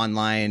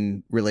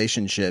online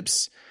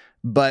relationships,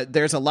 but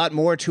there's a lot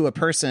more to a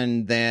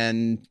person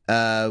than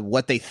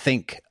what they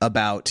think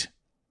about,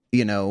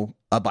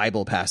 a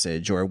Bible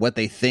passage, or what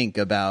they think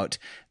about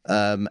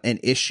an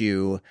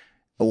issue,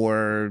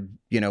 or,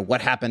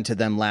 what happened to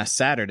them last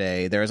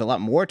Saturday. There's a lot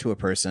more to a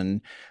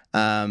person,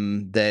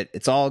 that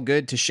it's all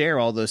good to share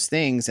all those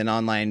things in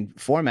online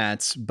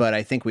formats. But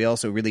I think we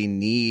also really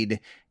need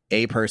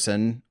a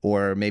person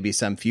or maybe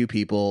some few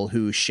people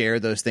who share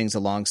those things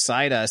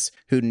alongside us,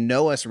 who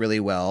know us really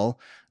well,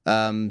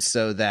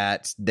 so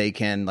that they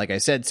can, like I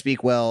said,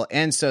 speak well,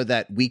 and so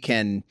that we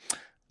can,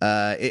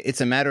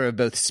 it's a matter of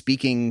both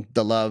speaking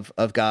the love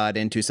of God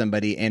into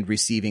somebody and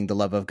receiving the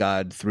love of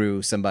God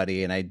through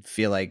somebody. And I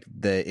feel like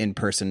the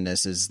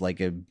in-personness is like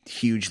a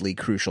hugely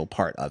crucial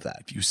part of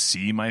that. If you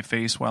see my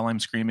face while I'm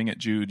screaming at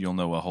Jude, you'll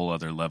know a whole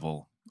other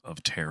level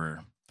of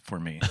terror for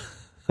me.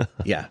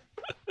 Yeah.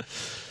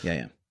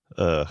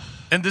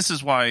 And this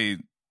is why,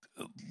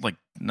 like,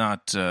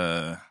 not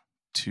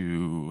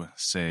to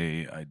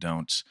say I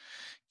don't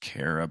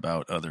care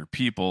about other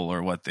people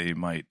or what they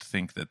might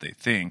think that they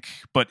think,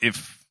 but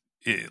if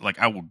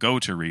I will go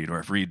to Reed, or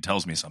if Reed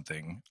tells me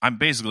something, I'm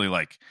basically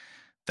like,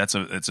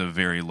 it's a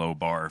very low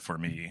bar for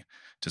me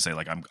to say,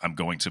 like, I'm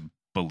going to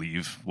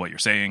believe what you're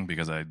saying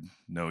because I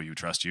know you,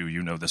 trust you,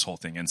 you know this whole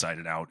thing inside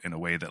and out, in a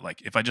way that,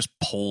 like, if I just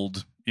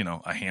polled,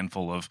 a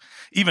handful of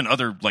even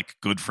other, like,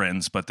 good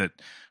friends, but that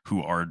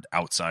who are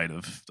outside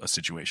of a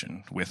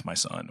situation with my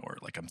son, or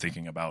like I'm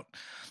thinking about,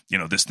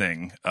 this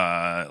thing,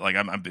 like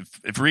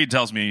if Reed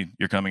tells me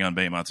you're coming on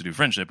Baymont to do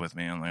friendship with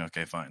me, I'm like,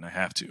 okay, fine, I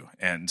have to.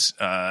 And,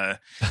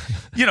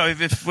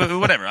 if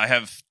whatever, I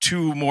have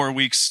 2 more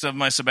weeks of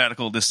my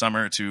sabbatical this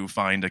summer to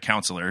find a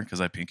counselor,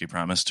 because I pinky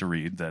promised to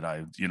Reed that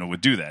I,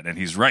 would do that. And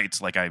he's right.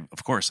 Like,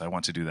 of course I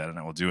want to do that, and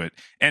I will do it.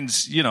 And,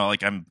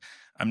 like, I'm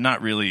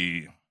not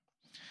really,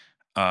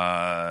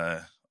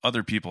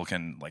 other people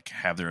can, like,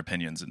 have their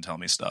opinions and tell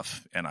me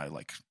stuff, and I,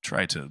 like,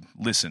 try to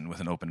listen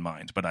with an open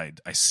mind, but I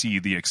see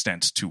the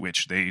extent to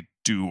which they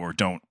do or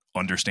don't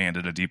understand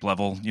at a deep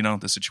level,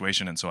 the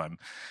situation. And so I'm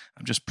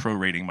just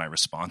prorating my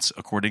response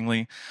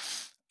accordingly.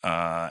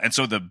 And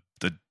so the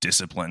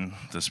discipline,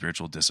 the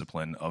spiritual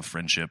discipline of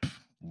friendship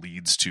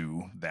leads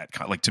to that.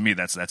 Like, to me,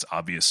 that's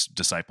obvious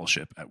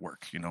discipleship at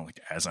work. Like,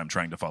 as I'm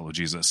trying to follow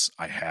Jesus,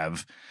 I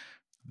have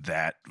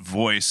that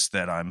voice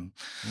that I'm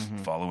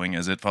following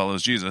as it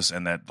follows Jesus,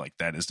 and that, like,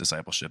 that is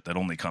discipleship that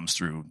only comes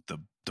through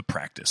the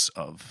practice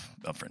of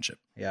friendship.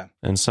 Yeah.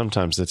 And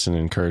sometimes it's an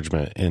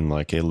encouragement in,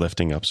 like, a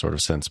lifting up sort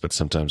of sense, but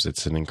sometimes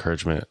it's an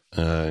encouragement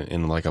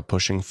in, like, a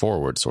pushing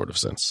forward sort of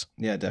sense.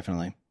 Yeah,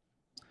 definitely.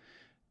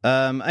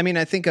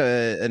 I think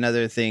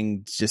another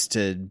thing, just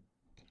to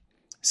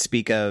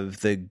speak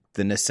of the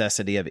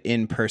necessity of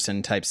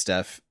in-person type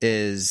stuff,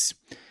 is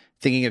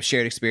thinking of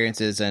shared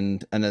experiences.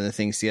 And another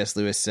thing C.S.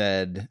 Lewis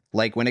said,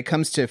 like, when it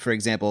comes to, for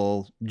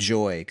example,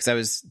 joy, because I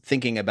was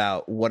thinking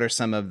about what are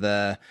some of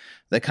the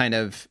kind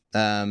of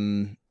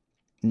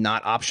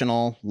not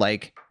optional,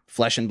 like,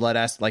 flesh and blood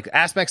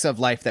aspects of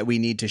life that we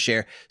need to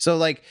share. So,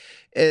 like,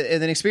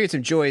 in an experience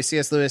of joy,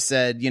 C.S. Lewis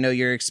said,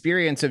 your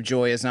experience of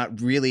joy is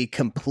not really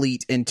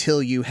complete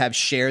until you have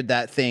shared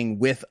that thing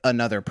with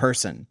another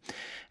person.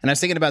 And I was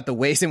thinking about the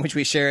ways in which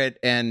we share it,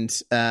 and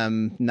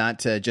not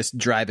to just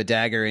drive a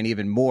dagger and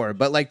even more,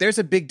 but, like, there's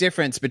a big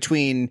difference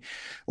between,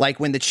 like,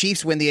 when the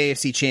Chiefs win the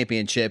AFC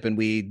Championship and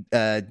we,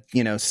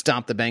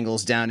 stomp the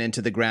Bengals down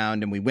into the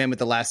ground and we win with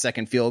the last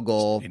second field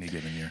goal. Any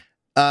given year.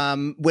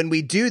 When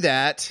we do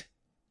that,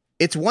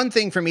 it's one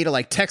thing for me to,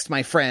 like, text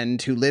my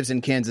friend who lives in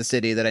Kansas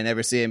City that I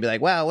never see and be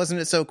like, wow, wasn't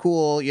it so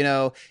cool?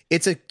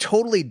 It's a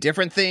totally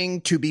different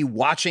thing to be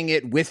watching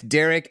it with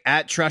Derrick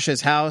at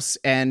Trush's house,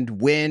 and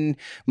when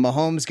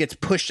Mahomes gets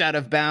pushed out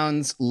of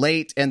bounds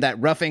late and that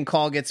roughing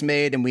call gets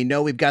made and we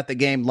know we've got the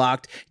game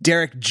locked,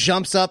 Derrick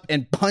jumps up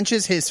and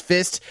punches his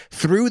fist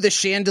through the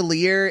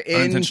chandelier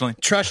in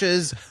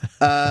Trush's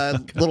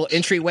little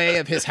entryway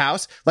of his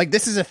house. Like,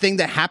 this is a thing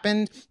that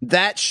happened.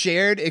 That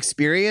shared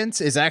experience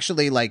is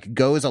actually, like,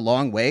 goes a long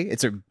way.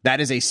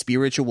 That is a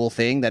spiritual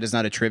thing. That is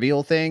not a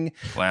trivial thing.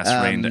 Glass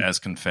rained as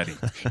confetti.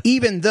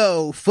 Even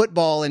though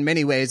football in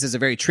many ways is a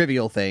very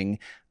trivial thing,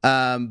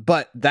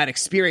 but that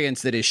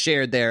experience that is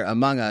shared there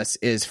among us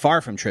is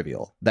far from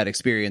trivial. That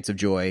experience of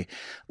joy,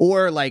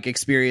 or, like,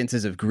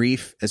 experiences of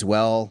grief as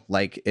well.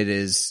 Like, it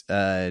is,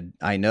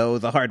 I know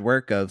the hard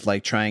work of,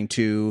 like, trying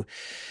to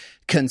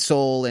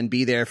console and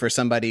be there for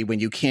somebody when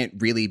you can't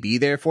really be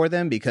there for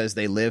them because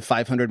they live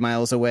 500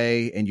 miles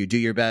away, and you do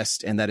your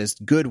best, and that is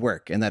good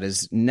work and that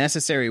is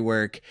necessary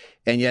work.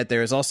 And yet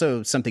there is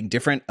also something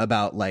different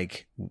about,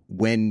 like,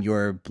 when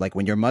your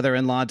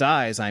mother-in-law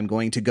dies, I'm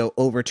going to go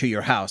over to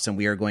your house and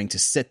we are going to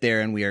sit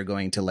there and we are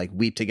going to, like,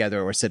 weep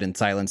together or sit in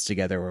silence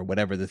together or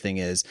whatever the thing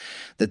is.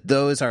 That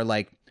those are,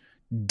 like,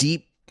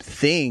 deep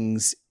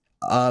things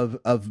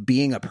of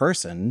being a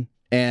person.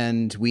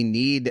 And we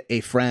need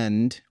a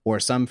friend or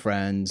some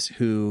friends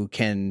who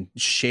can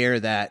share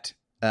that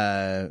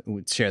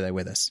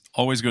with us.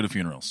 Always go to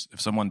funerals.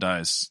 If someone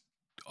dies,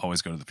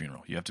 always go to the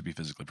funeral. You have to be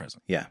physically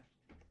present. Yeah.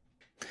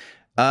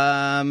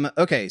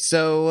 Okay.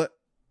 So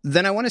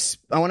then I want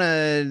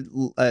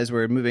to, as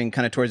we're moving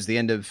kind of towards the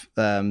end of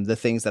the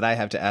things that I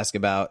have to ask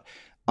about,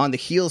 on the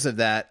heels of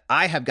that,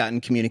 I have gotten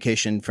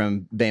communication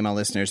from Bema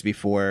listeners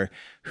before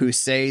who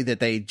say that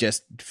they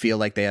just feel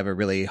like they have a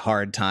really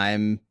hard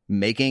time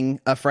making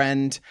a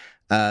friend,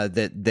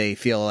 that they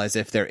feel as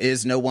if there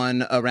is no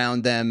one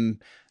around them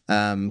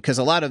Because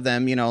a lot of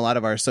them, a lot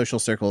of our social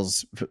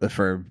circles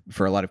for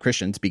a lot of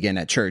Christians begin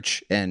at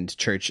church, and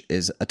church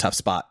is a tough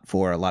spot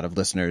for a lot of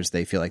listeners.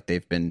 They feel like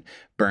they've been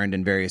burned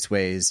in various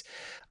ways.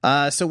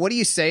 So what do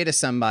you say to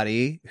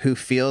somebody who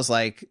feels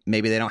like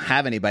maybe they don't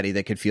have anybody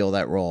that could fill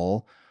that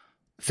role,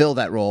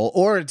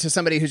 or to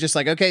somebody who's just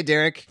like, okay,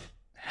 Derrick,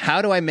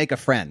 how do I make a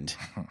friend?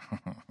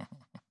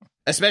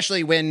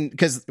 Especially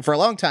because for a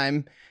long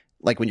time,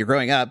 like when you're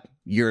growing up,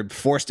 you're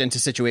forced into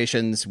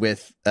situations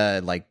with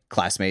like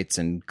classmates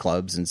and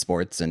clubs and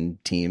sports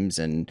and teams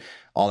and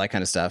all that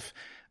kind of stuff.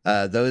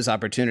 Those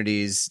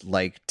opportunities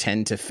like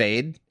tend to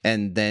fade.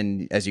 And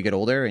then as you get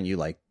older and you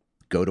like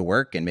go to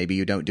work and maybe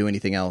you don't do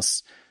anything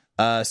else.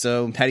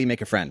 So how do you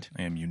make a friend?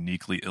 I am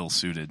uniquely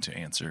ill-suited to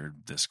answer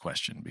this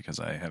question because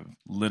I have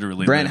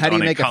literally Brent, lived how do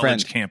you on make a a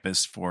friend? college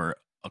campus for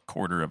a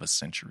quarter of a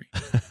century.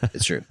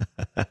 It's true.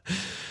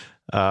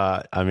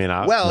 I mean,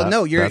 you're well I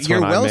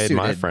made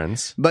my suited,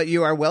 friends. but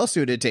you are well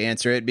suited to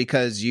answer it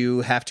because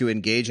you have to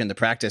engage in the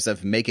practice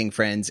of making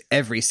friends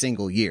every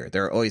single year.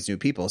 There are always new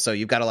people, so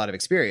you've got a lot of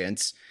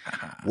experience.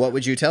 What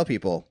would you tell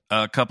people?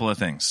 A couple of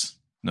things,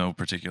 no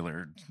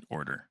particular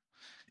order.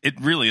 It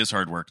really is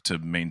hard work to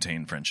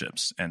maintain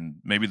friendships, and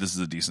maybe this is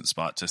a decent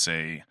spot to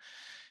say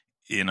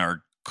in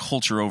our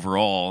culture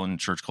overall, and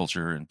church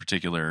culture in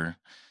particular,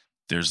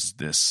 there's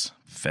this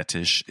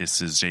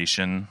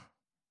fetishization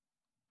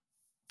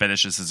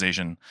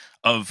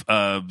of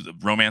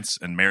romance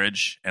and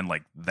marriage, and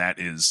like that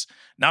is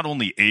not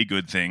only a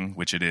good thing,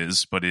 which it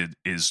is, but it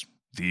is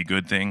the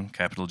good thing,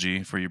 capital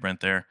G for you, Brent,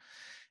 there.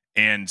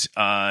 And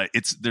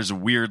there's a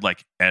weird,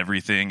 like,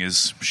 everything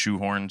is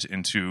shoehorned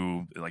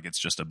into, like, it's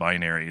just a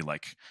binary,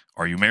 like,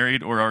 are you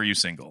married or are you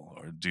single?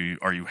 Or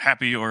are you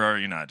happy or are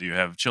you not? Do you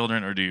have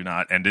children or do you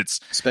not? And it's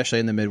especially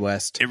in the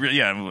Midwest.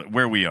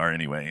 Where we are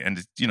anyway.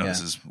 And Yeah.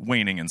 This is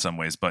waning in some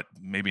ways, but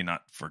maybe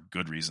not for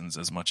good reasons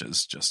as much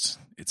as just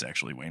it's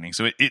actually waning.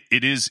 So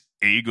it is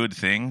a good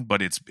thing,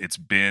 but it's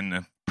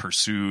been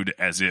pursued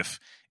as if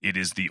it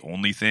is the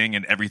only thing,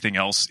 and everything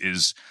else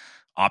is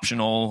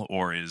optional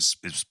or is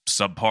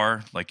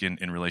subpar, like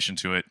in relation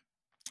to it.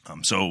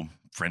 So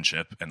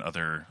friendship and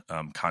other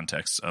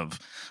contexts of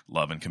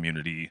love and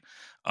community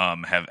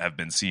have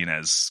been seen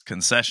as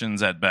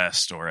concessions at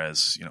best, or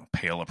as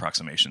pale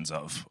approximations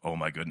of, oh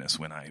my goodness,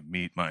 when I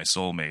meet my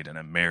soulmate and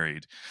I'm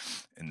married,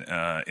 and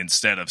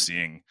instead of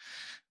seeing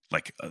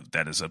like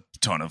that is a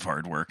ton of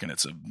hard work, and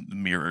it's a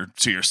mirror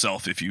to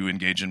yourself if you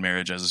engage in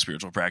marriage as a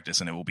spiritual practice,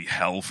 and it will be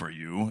hell for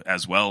you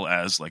as well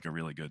as like a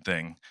really good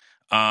thing.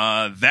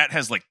 That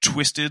has like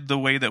twisted the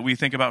way that we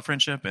think about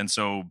friendship. And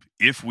so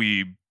if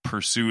we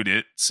pursued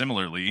it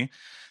similarly,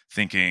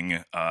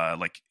 thinking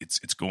like it's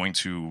going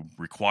to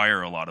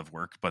require a lot of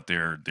work, but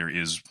there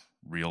is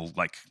real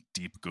like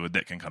deep good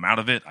that can come out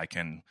of it. I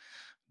can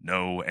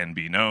know and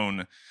be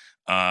known.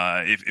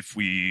 If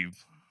we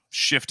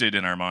shifted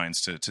in our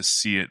minds to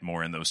see it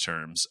more in those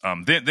terms,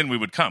 then we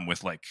would come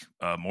with like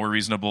more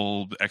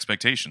reasonable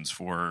expectations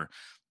for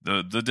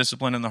the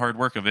discipline and the hard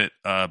work of it,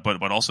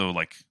 but also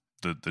like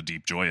the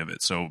deep joy of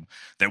it. So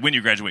that when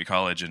you graduate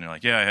college and you're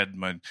like, yeah, I had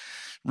my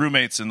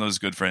roommates and those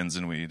good friends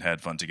and we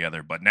had fun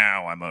together, but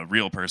now I'm a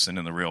real person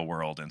in the real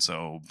world, and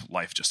so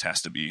life just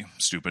has to be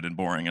stupid and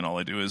boring, and all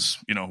I do is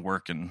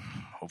work and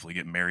hopefully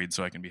get married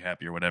so I can be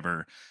happy or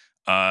whatever.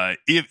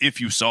 If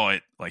you saw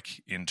it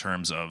like in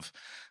terms of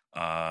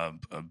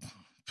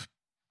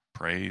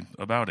pray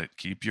about it,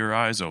 keep your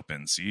eyes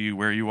open, see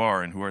where you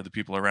are and who are the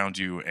people around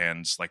you,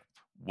 and like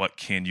what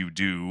can you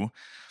do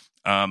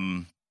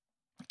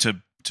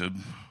to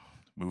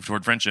move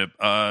toward friendship.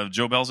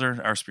 Joe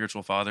Belzer, our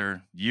spiritual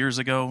father, years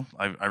ago,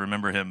 I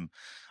remember him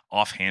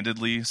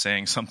offhandedly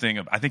saying something.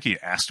 I think he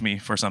asked me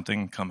for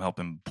something, come help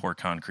him pour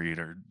concrete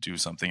or do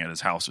something at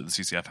his house or the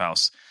CCF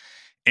house.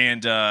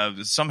 And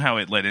somehow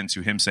it led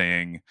into him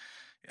saying,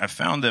 I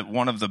found that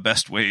one of the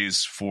best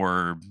ways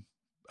for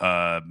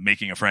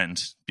making a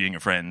friend, being a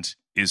friend,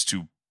 is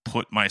to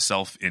put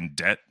myself in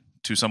debt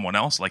to someone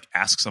else, like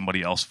ask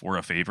somebody else for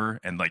a favor,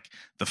 and like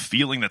the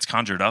feeling that's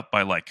conjured up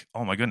by like,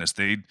 oh my goodness,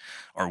 they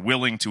are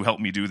willing to help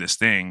me do this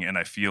thing, and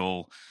I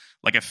feel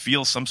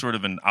some sort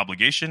of an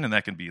obligation, and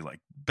that can be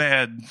like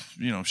bad,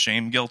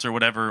 shame, guilt, or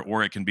whatever,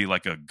 or it can be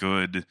like a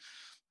good,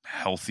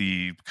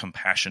 healthy,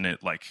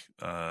 compassionate, like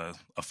a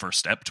first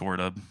step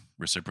toward a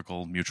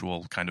reciprocal,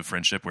 mutual kind of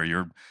friendship where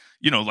you're,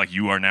 like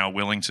you are now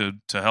willing to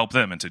help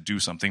them and to do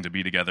something to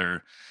be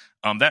together.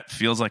 That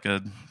feels like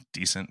a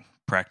decent,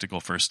 practical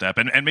first step,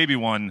 and maybe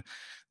one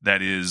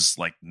that is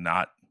like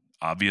not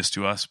obvious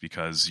to us,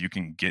 because you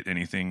can get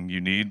anything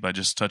you need by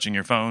just touching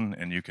your phone,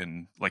 and you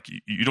can like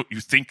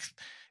you think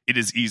it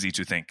is easy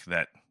to think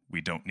that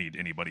we don't need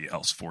anybody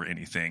else for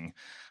anything.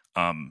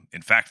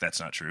 In fact, that's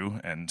not true.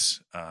 And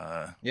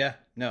yeah,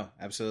 no,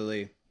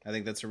 absolutely. I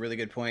think that's a really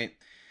good point.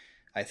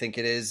 I think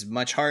it is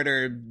much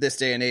harder this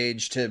day and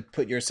age to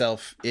put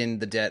yourself in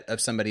the debt of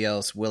somebody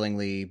else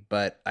willingly,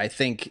 but I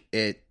think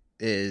it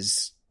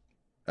is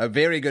a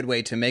very good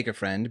way to make a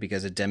friend,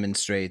 because it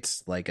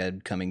demonstrates like a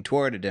coming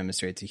toward, it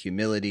demonstrates a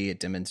humility, it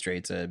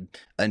demonstrates a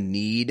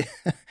need.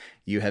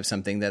 You have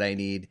something that I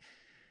need.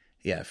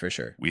 Yeah, for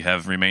sure. We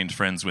have remained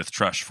friends with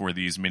Trush for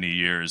these many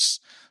years,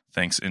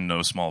 thanks in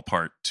no small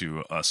part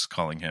to us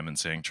calling him and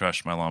saying,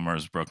 Trush, my lawnmower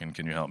is broken.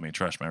 Can you help me?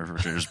 Trush, my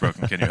refrigerator is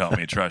broken. Can you help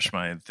me? Trush,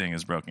 my thing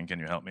is broken. Can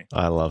you help me?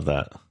 I love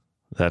that.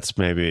 That's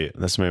maybe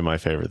my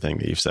favorite thing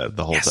that you've said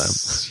the whole time.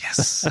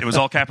 Yes. It was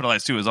all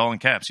capitalized too. It was all in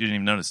caps. You didn't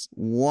even notice.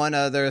 One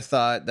other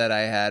thought that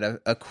I had,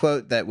 a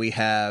quote that we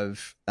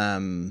have,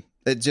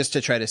 just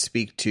to try to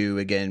speak to,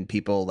 again,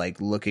 people like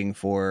looking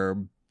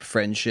for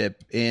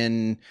friendship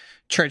in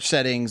church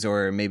settings,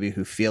 or maybe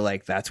who feel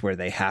like that's where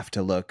they have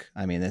to look.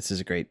 I mean, it's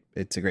a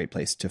great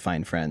place to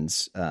find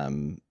friends,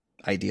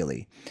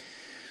 ideally.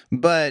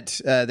 But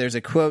there's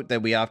a quote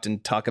that we often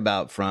talk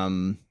about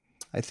from,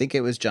 I think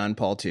it was John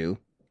Paul II,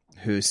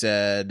 who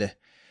said,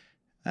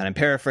 and I'm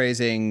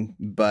paraphrasing,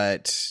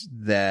 but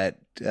that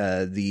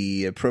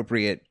the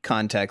appropriate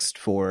context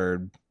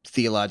for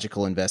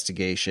theological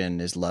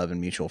investigation is love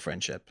and mutual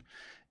friendship.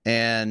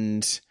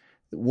 And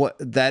what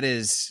that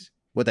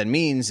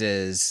means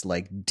is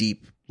like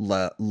deep,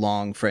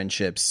 long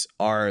friendships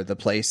are the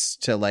place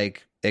to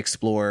like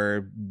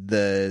explore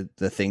the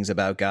things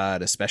about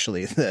God,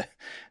 especially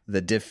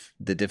the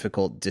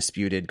difficult,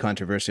 disputed,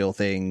 controversial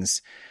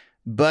things.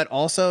 But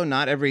also,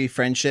 not every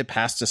friendship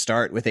has to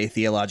start with a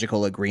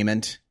theological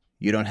agreement.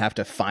 You don't have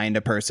to find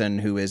a person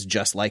who is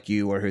just like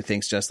you or who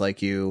thinks just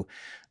like you.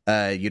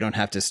 You don't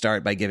have to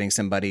start by giving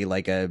somebody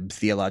like a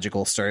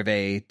theological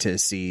survey to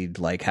see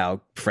like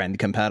how friend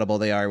compatible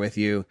they are with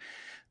you.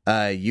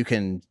 You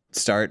can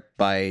start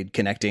by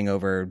connecting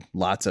over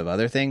lots of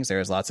other things.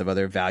 There's lots of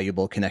other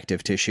valuable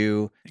connective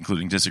tissue.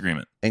 Including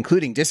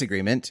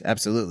disagreement.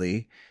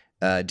 Absolutely.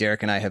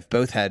 Derrick and I have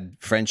both had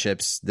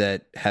friendships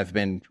that have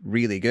been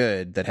really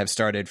good, that have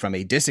started from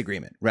a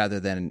disagreement rather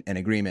than an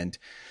agreement.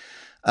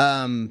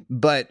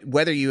 But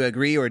whether you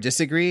agree or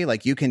disagree,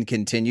 like you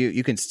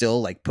can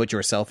still like put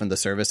yourself in the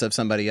service of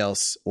somebody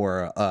else,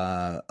 or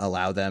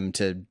allow them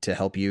to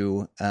help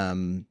you.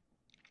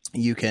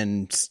 You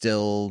can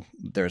still,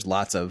 there's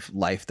lots of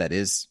life that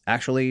is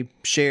actually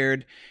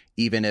shared,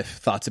 even if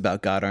thoughts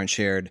about God aren't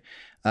shared.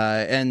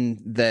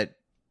 And that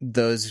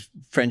those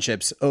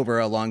friendships over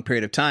a long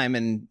period of time,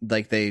 and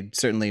like they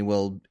certainly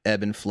will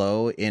ebb and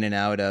flow in and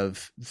out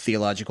of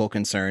theological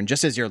concern,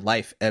 just as your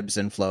life ebbs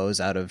and flows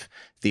out of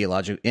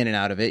theological in and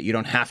out of it. You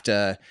don't have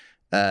to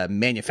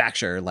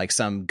manufacture like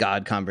some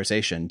God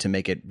conversation to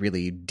make it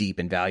really deep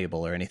and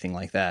valuable or anything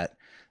like that.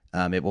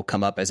 It will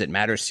come up as it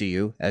matters to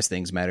you, as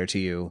things matter to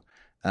you.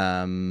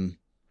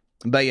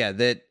 But yeah,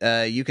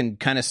 that you can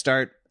kind of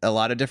start a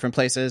lot of different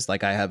places.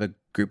 Like I have a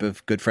group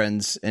of good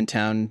friends in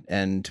town,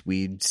 and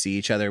we see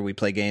each other. We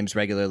play games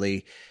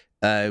regularly.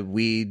 Our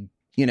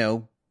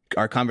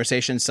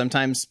conversations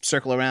sometimes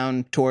circle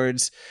around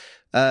towards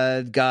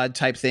God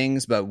type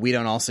things, but we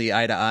don't all see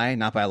eye to eye,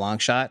 not by a long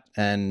shot.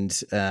 And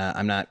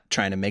I'm not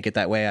trying to make it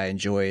that way. I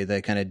enjoy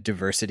the kind of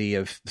diversity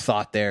of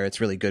thought there.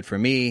 It's really good for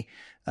me.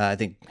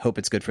 Hope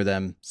it's good for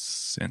them.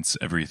 Since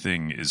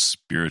everything is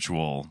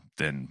spiritual,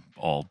 then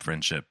all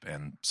friendship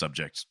and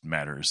subject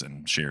matters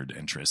and shared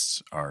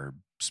interests are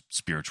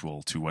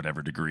spiritual to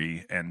whatever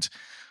degree. And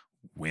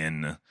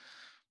when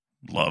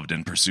loved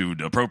and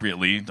pursued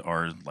appropriately,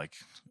 are like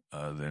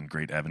then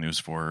great avenues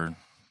for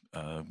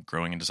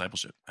growing in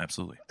discipleship.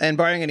 Absolutely. And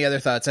barring any other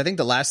thoughts, I think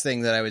the last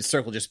thing that I would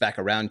circle just back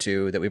around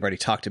to that we've already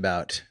talked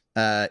about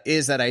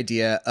is that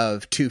idea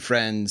of two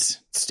friends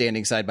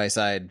standing side by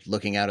side,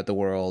 looking out at the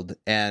world,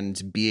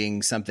 and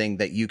being something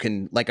that you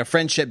can, like a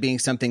friendship being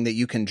something that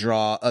you can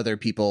draw other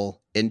people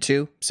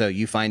into. So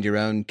you find your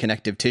own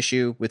connective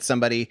tissue with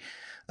somebody.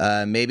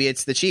 Maybe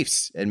it's the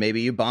Chiefs, and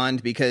maybe you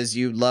bond because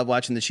you love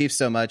watching the Chiefs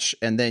so much,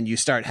 and then you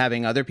start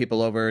having other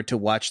people over to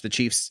watch the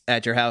Chiefs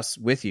at your house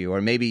with you. Or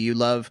maybe you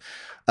love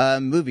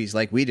movies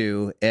like we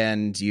do,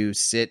 and you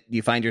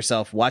find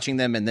yourself watching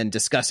them and then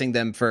discussing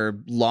them for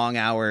long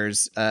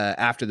hours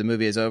after the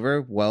movie is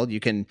over. Well, you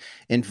can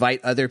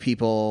invite other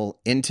people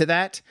into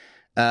that,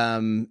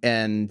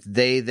 and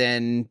they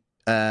then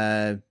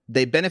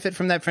they benefit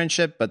from that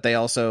friendship, but they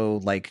also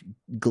like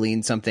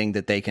glean something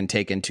that they can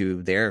take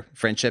into their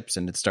friendships,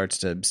 and it starts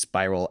to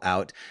spiral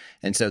out.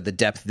 And so the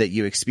depth that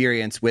you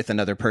experience with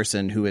another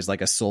person who is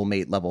like a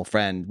soulmate level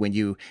friend, when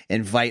you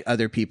invite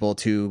other people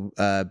to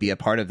be a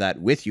part of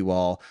that with you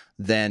all,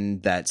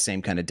 then that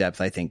same kind of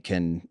depth, I think,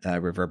 can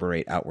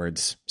reverberate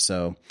outwards.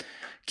 So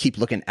keep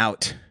looking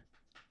out,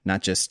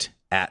 not just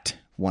at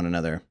one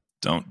another.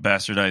 Don't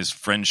bastardize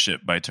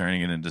friendship by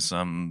turning it into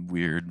some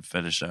weird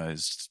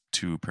fetishized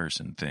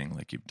two-person thing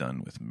like you've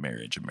done with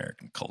marriage,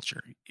 American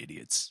culture, you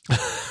idiots.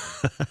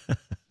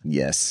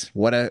 Yes.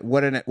 What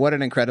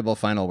an incredible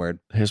final word.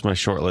 Here's my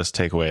short list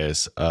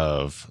takeaways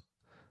of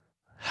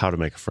how to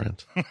make a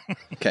friend.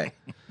 Okay.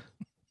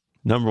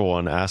 Number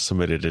 1, ask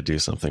somebody to do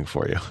something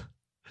for you.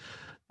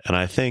 And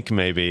I think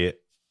maybe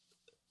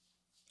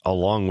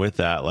along with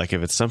that, like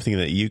if it's something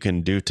that you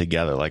can do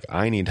together, like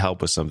I need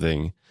help with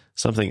something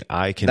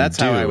I can do. That's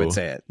how I would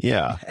say it.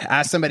 Yeah.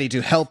 Ask somebody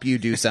to help you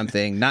do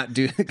something, not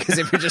do, because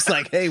if you're just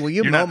like, hey, will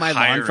you mow my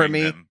lawn for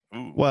me? Them.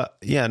 Ooh. Well,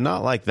 yeah,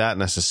 not like that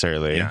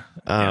necessarily. Yeah.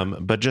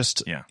 But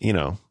just,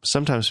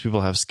 sometimes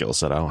people have skills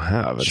that I don't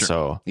have. And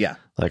so,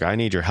 like, I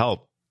need your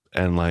help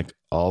and like,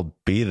 I'll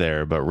be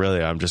there, but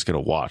really I'm just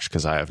going to watch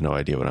because I have no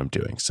idea what I'm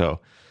doing.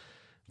 So,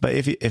 but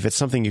if it's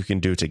something you can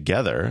do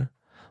together,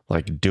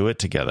 like do it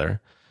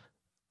together,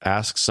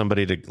 ask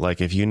somebody to,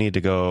 like, if you need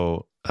to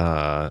go,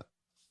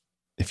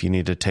 if you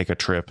need to take a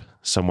trip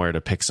somewhere to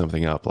pick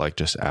something up, like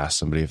just ask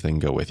somebody if they can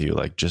go with you,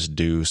 like just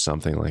do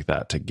something like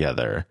that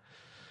together.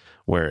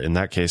 Where in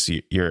that case,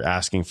 you're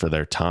asking for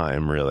their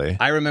time, really.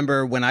 I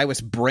remember when I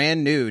was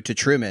brand new to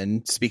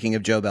Truman, speaking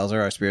of Joe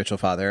Belzer, our spiritual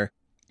father,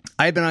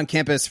 I had been on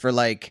campus for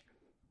like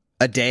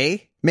a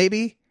day,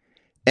 maybe.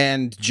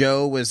 And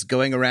Joe was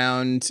going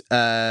around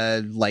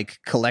like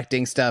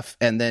collecting stuff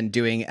and then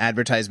doing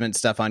advertisement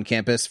stuff on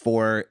campus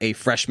for a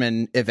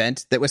freshman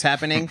event that was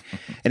happening.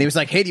 And he was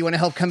like, "Hey, do you want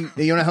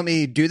to help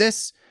me do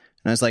this?"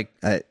 And I was like,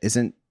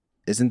 isn't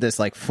this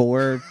like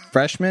for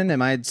freshmen?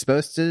 Am I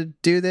supposed to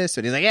do this?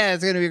 And he's like, "Yeah,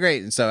 it's going to be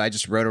great." And so I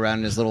just rode around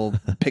in his little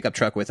pickup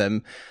truck with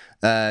him,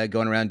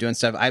 going around doing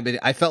stuff.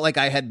 I felt like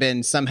I had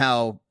been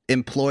somehow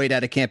employed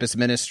at a campus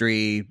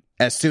ministry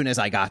as soon as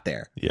I got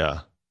there. Yeah,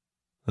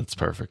 that's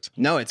perfect.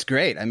 No, it's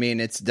great. I mean,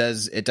 it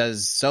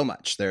does so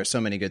much. There are so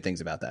many good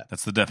things about that.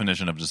 That's the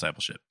definition of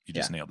discipleship. You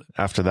just nailed it.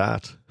 After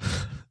that,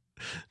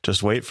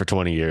 just wait for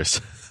 20 years.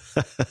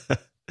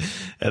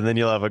 And then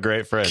you'll have a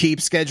great friend. Keep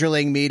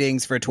scheduling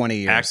meetings for 20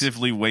 years.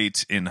 Actively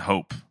wait in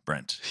hope,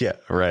 Brent. Yeah,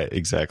 right.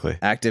 Exactly.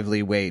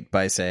 Actively wait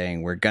by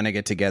saying we're going to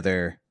get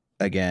together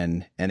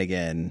again and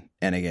again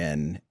and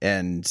again.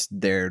 And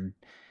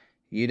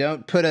you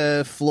don't put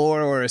a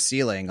floor or a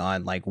ceiling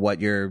on like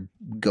what you're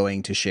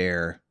going to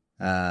share.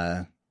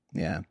 Yeah.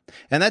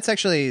 And that's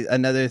actually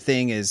another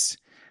thing is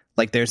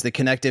like there's the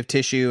connective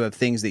tissue of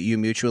things that you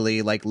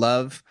mutually like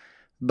love.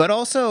 But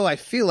also, I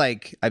feel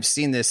like I've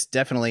seen this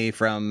definitely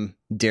from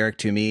Derrick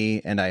to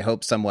me, and I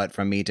hope somewhat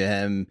from me to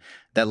him,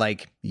 that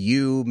like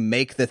you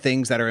make the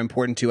things that are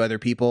important to other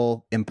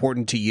people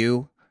important to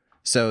you,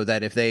 so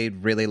that if they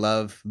really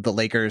love the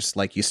Lakers,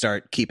 like you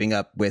start keeping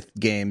up with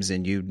games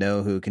and you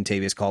know who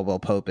Kentavious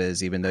Caldwell-Pope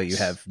is, even though you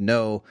have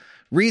no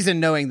reason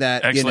knowing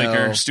that,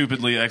 Ex-Laker,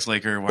 stupidly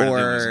ex-Laker.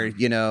 Or,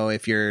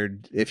 if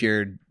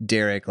you're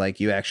Derrick,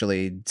 like you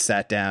actually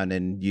sat down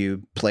and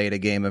you played a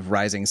game of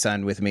Rising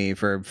Sun with me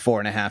for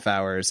 4.5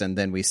 hours. And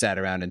then we sat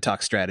around and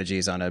talked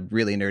strategies on a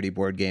really nerdy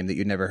board game that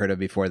you'd never heard of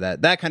before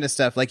that kind of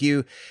stuff. Like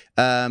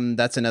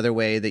that's another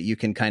way that you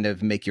can kind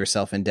of make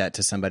yourself in debt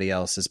to somebody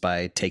else is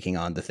by taking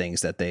on the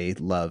things that they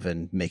love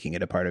and making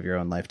it a part of your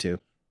own life too.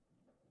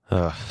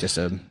 Just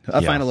a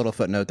final little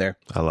footnote there.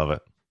 I love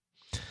it.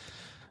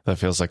 That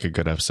feels like a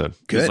good episode.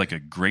 Feels like a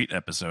great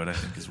episode, I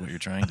think is what you're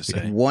trying to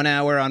say. 1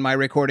 hour on my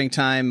recording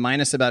time,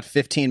 minus about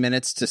 15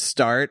 minutes to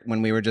start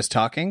when we were just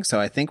talking. So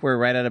I think we're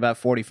right at about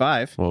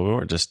 45. Well, we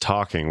weren't just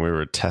talking; we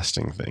were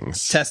testing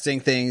things.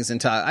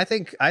 And I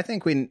think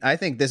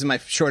this is my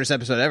shortest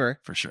episode ever,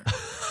 for sure.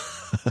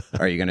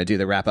 Are you going to do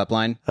the wrap up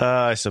line?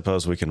 I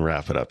suppose we can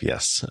wrap it up.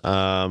 Yes.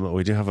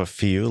 We do have a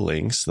few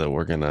links that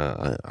we're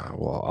gonna.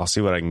 I'll see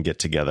what I can get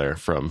together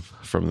from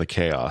the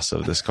chaos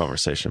of this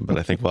conversation. But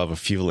I think we'll have a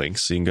few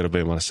links, so you can go to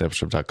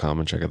BayModestDiscipleship.com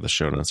and check out the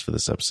show notes for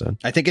this episode.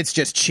 I think it's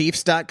just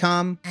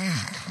Chiefs.com.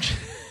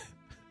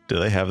 Do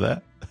they have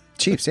that?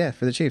 Chiefs, yeah,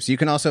 for the Chiefs. You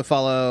can also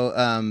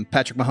follow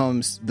Patrick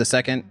Mahomes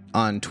II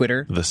on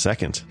Twitter. The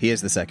second. He is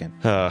the second.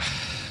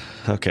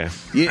 Okay.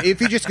 If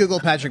you just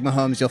Google Patrick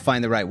Mahomes, you'll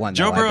find the right one.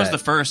 Joe Burrow's the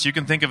first. You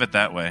can think of it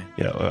that way.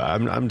 Yeah,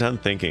 I'm done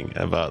thinking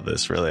about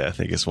this, really. I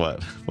think is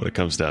what it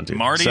comes down to.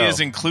 Marty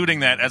is including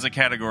that as a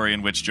category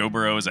in which Joe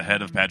Burrow is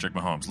ahead of Patrick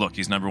Mahomes. Look,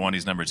 he's number one,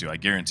 he's number two. I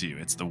guarantee you.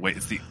 It's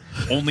the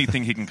only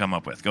thing he can come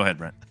up with. Go ahead,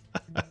 Brent.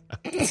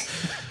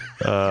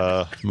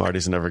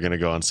 Marty's never going to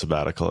go on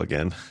sabbatical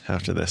again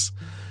after this.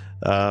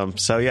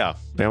 So yeah,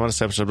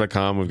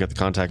 BayModestDiscipleship.com. We've got the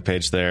contact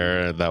page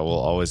there that will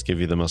always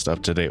give you the most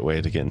up-to-date way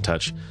to get in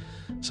touch.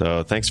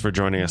 So thanks for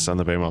joining us on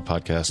the Baymod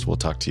Podcast. We'll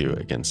talk to you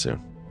again soon.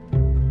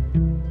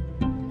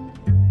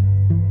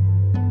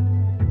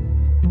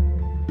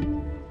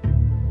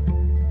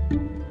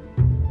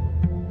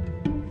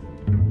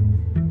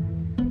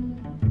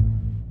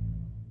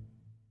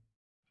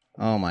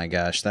 Oh my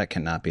gosh, that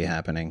cannot be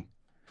happening.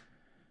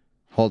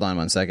 Hold on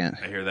 1 second.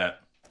 I hear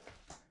that.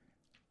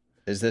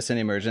 Is this an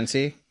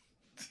emergency?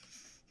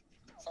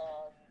 No,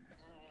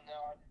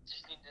 I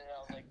just need to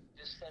know, like,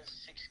 this says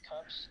 6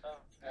 cups of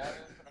water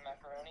for the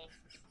macaroni.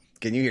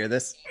 Can you hear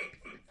this? Do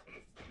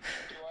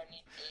I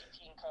need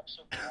 18 cups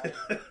of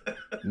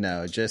water?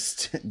 No,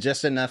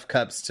 just enough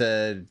cups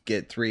to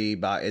get 3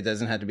 it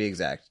doesn't have to be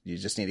exact. You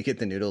just need to get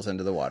the noodles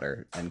into the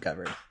water and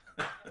covered.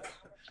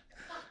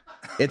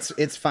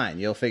 It's fine.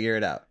 You'll figure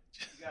it out.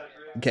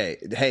 Okay.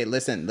 Hey,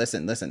 listen.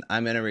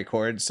 I'm going to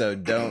record,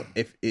 so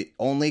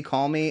only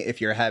call me if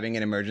you're having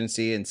an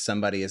emergency and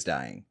somebody is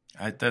dying.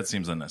 That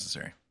seems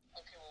unnecessary.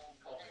 Okay, well,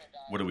 we're gonna die.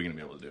 What are we going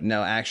to be able to do?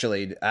 No,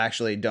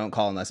 actually don't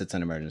call unless it's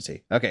an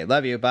emergency. Okay,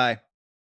 love you. Bye.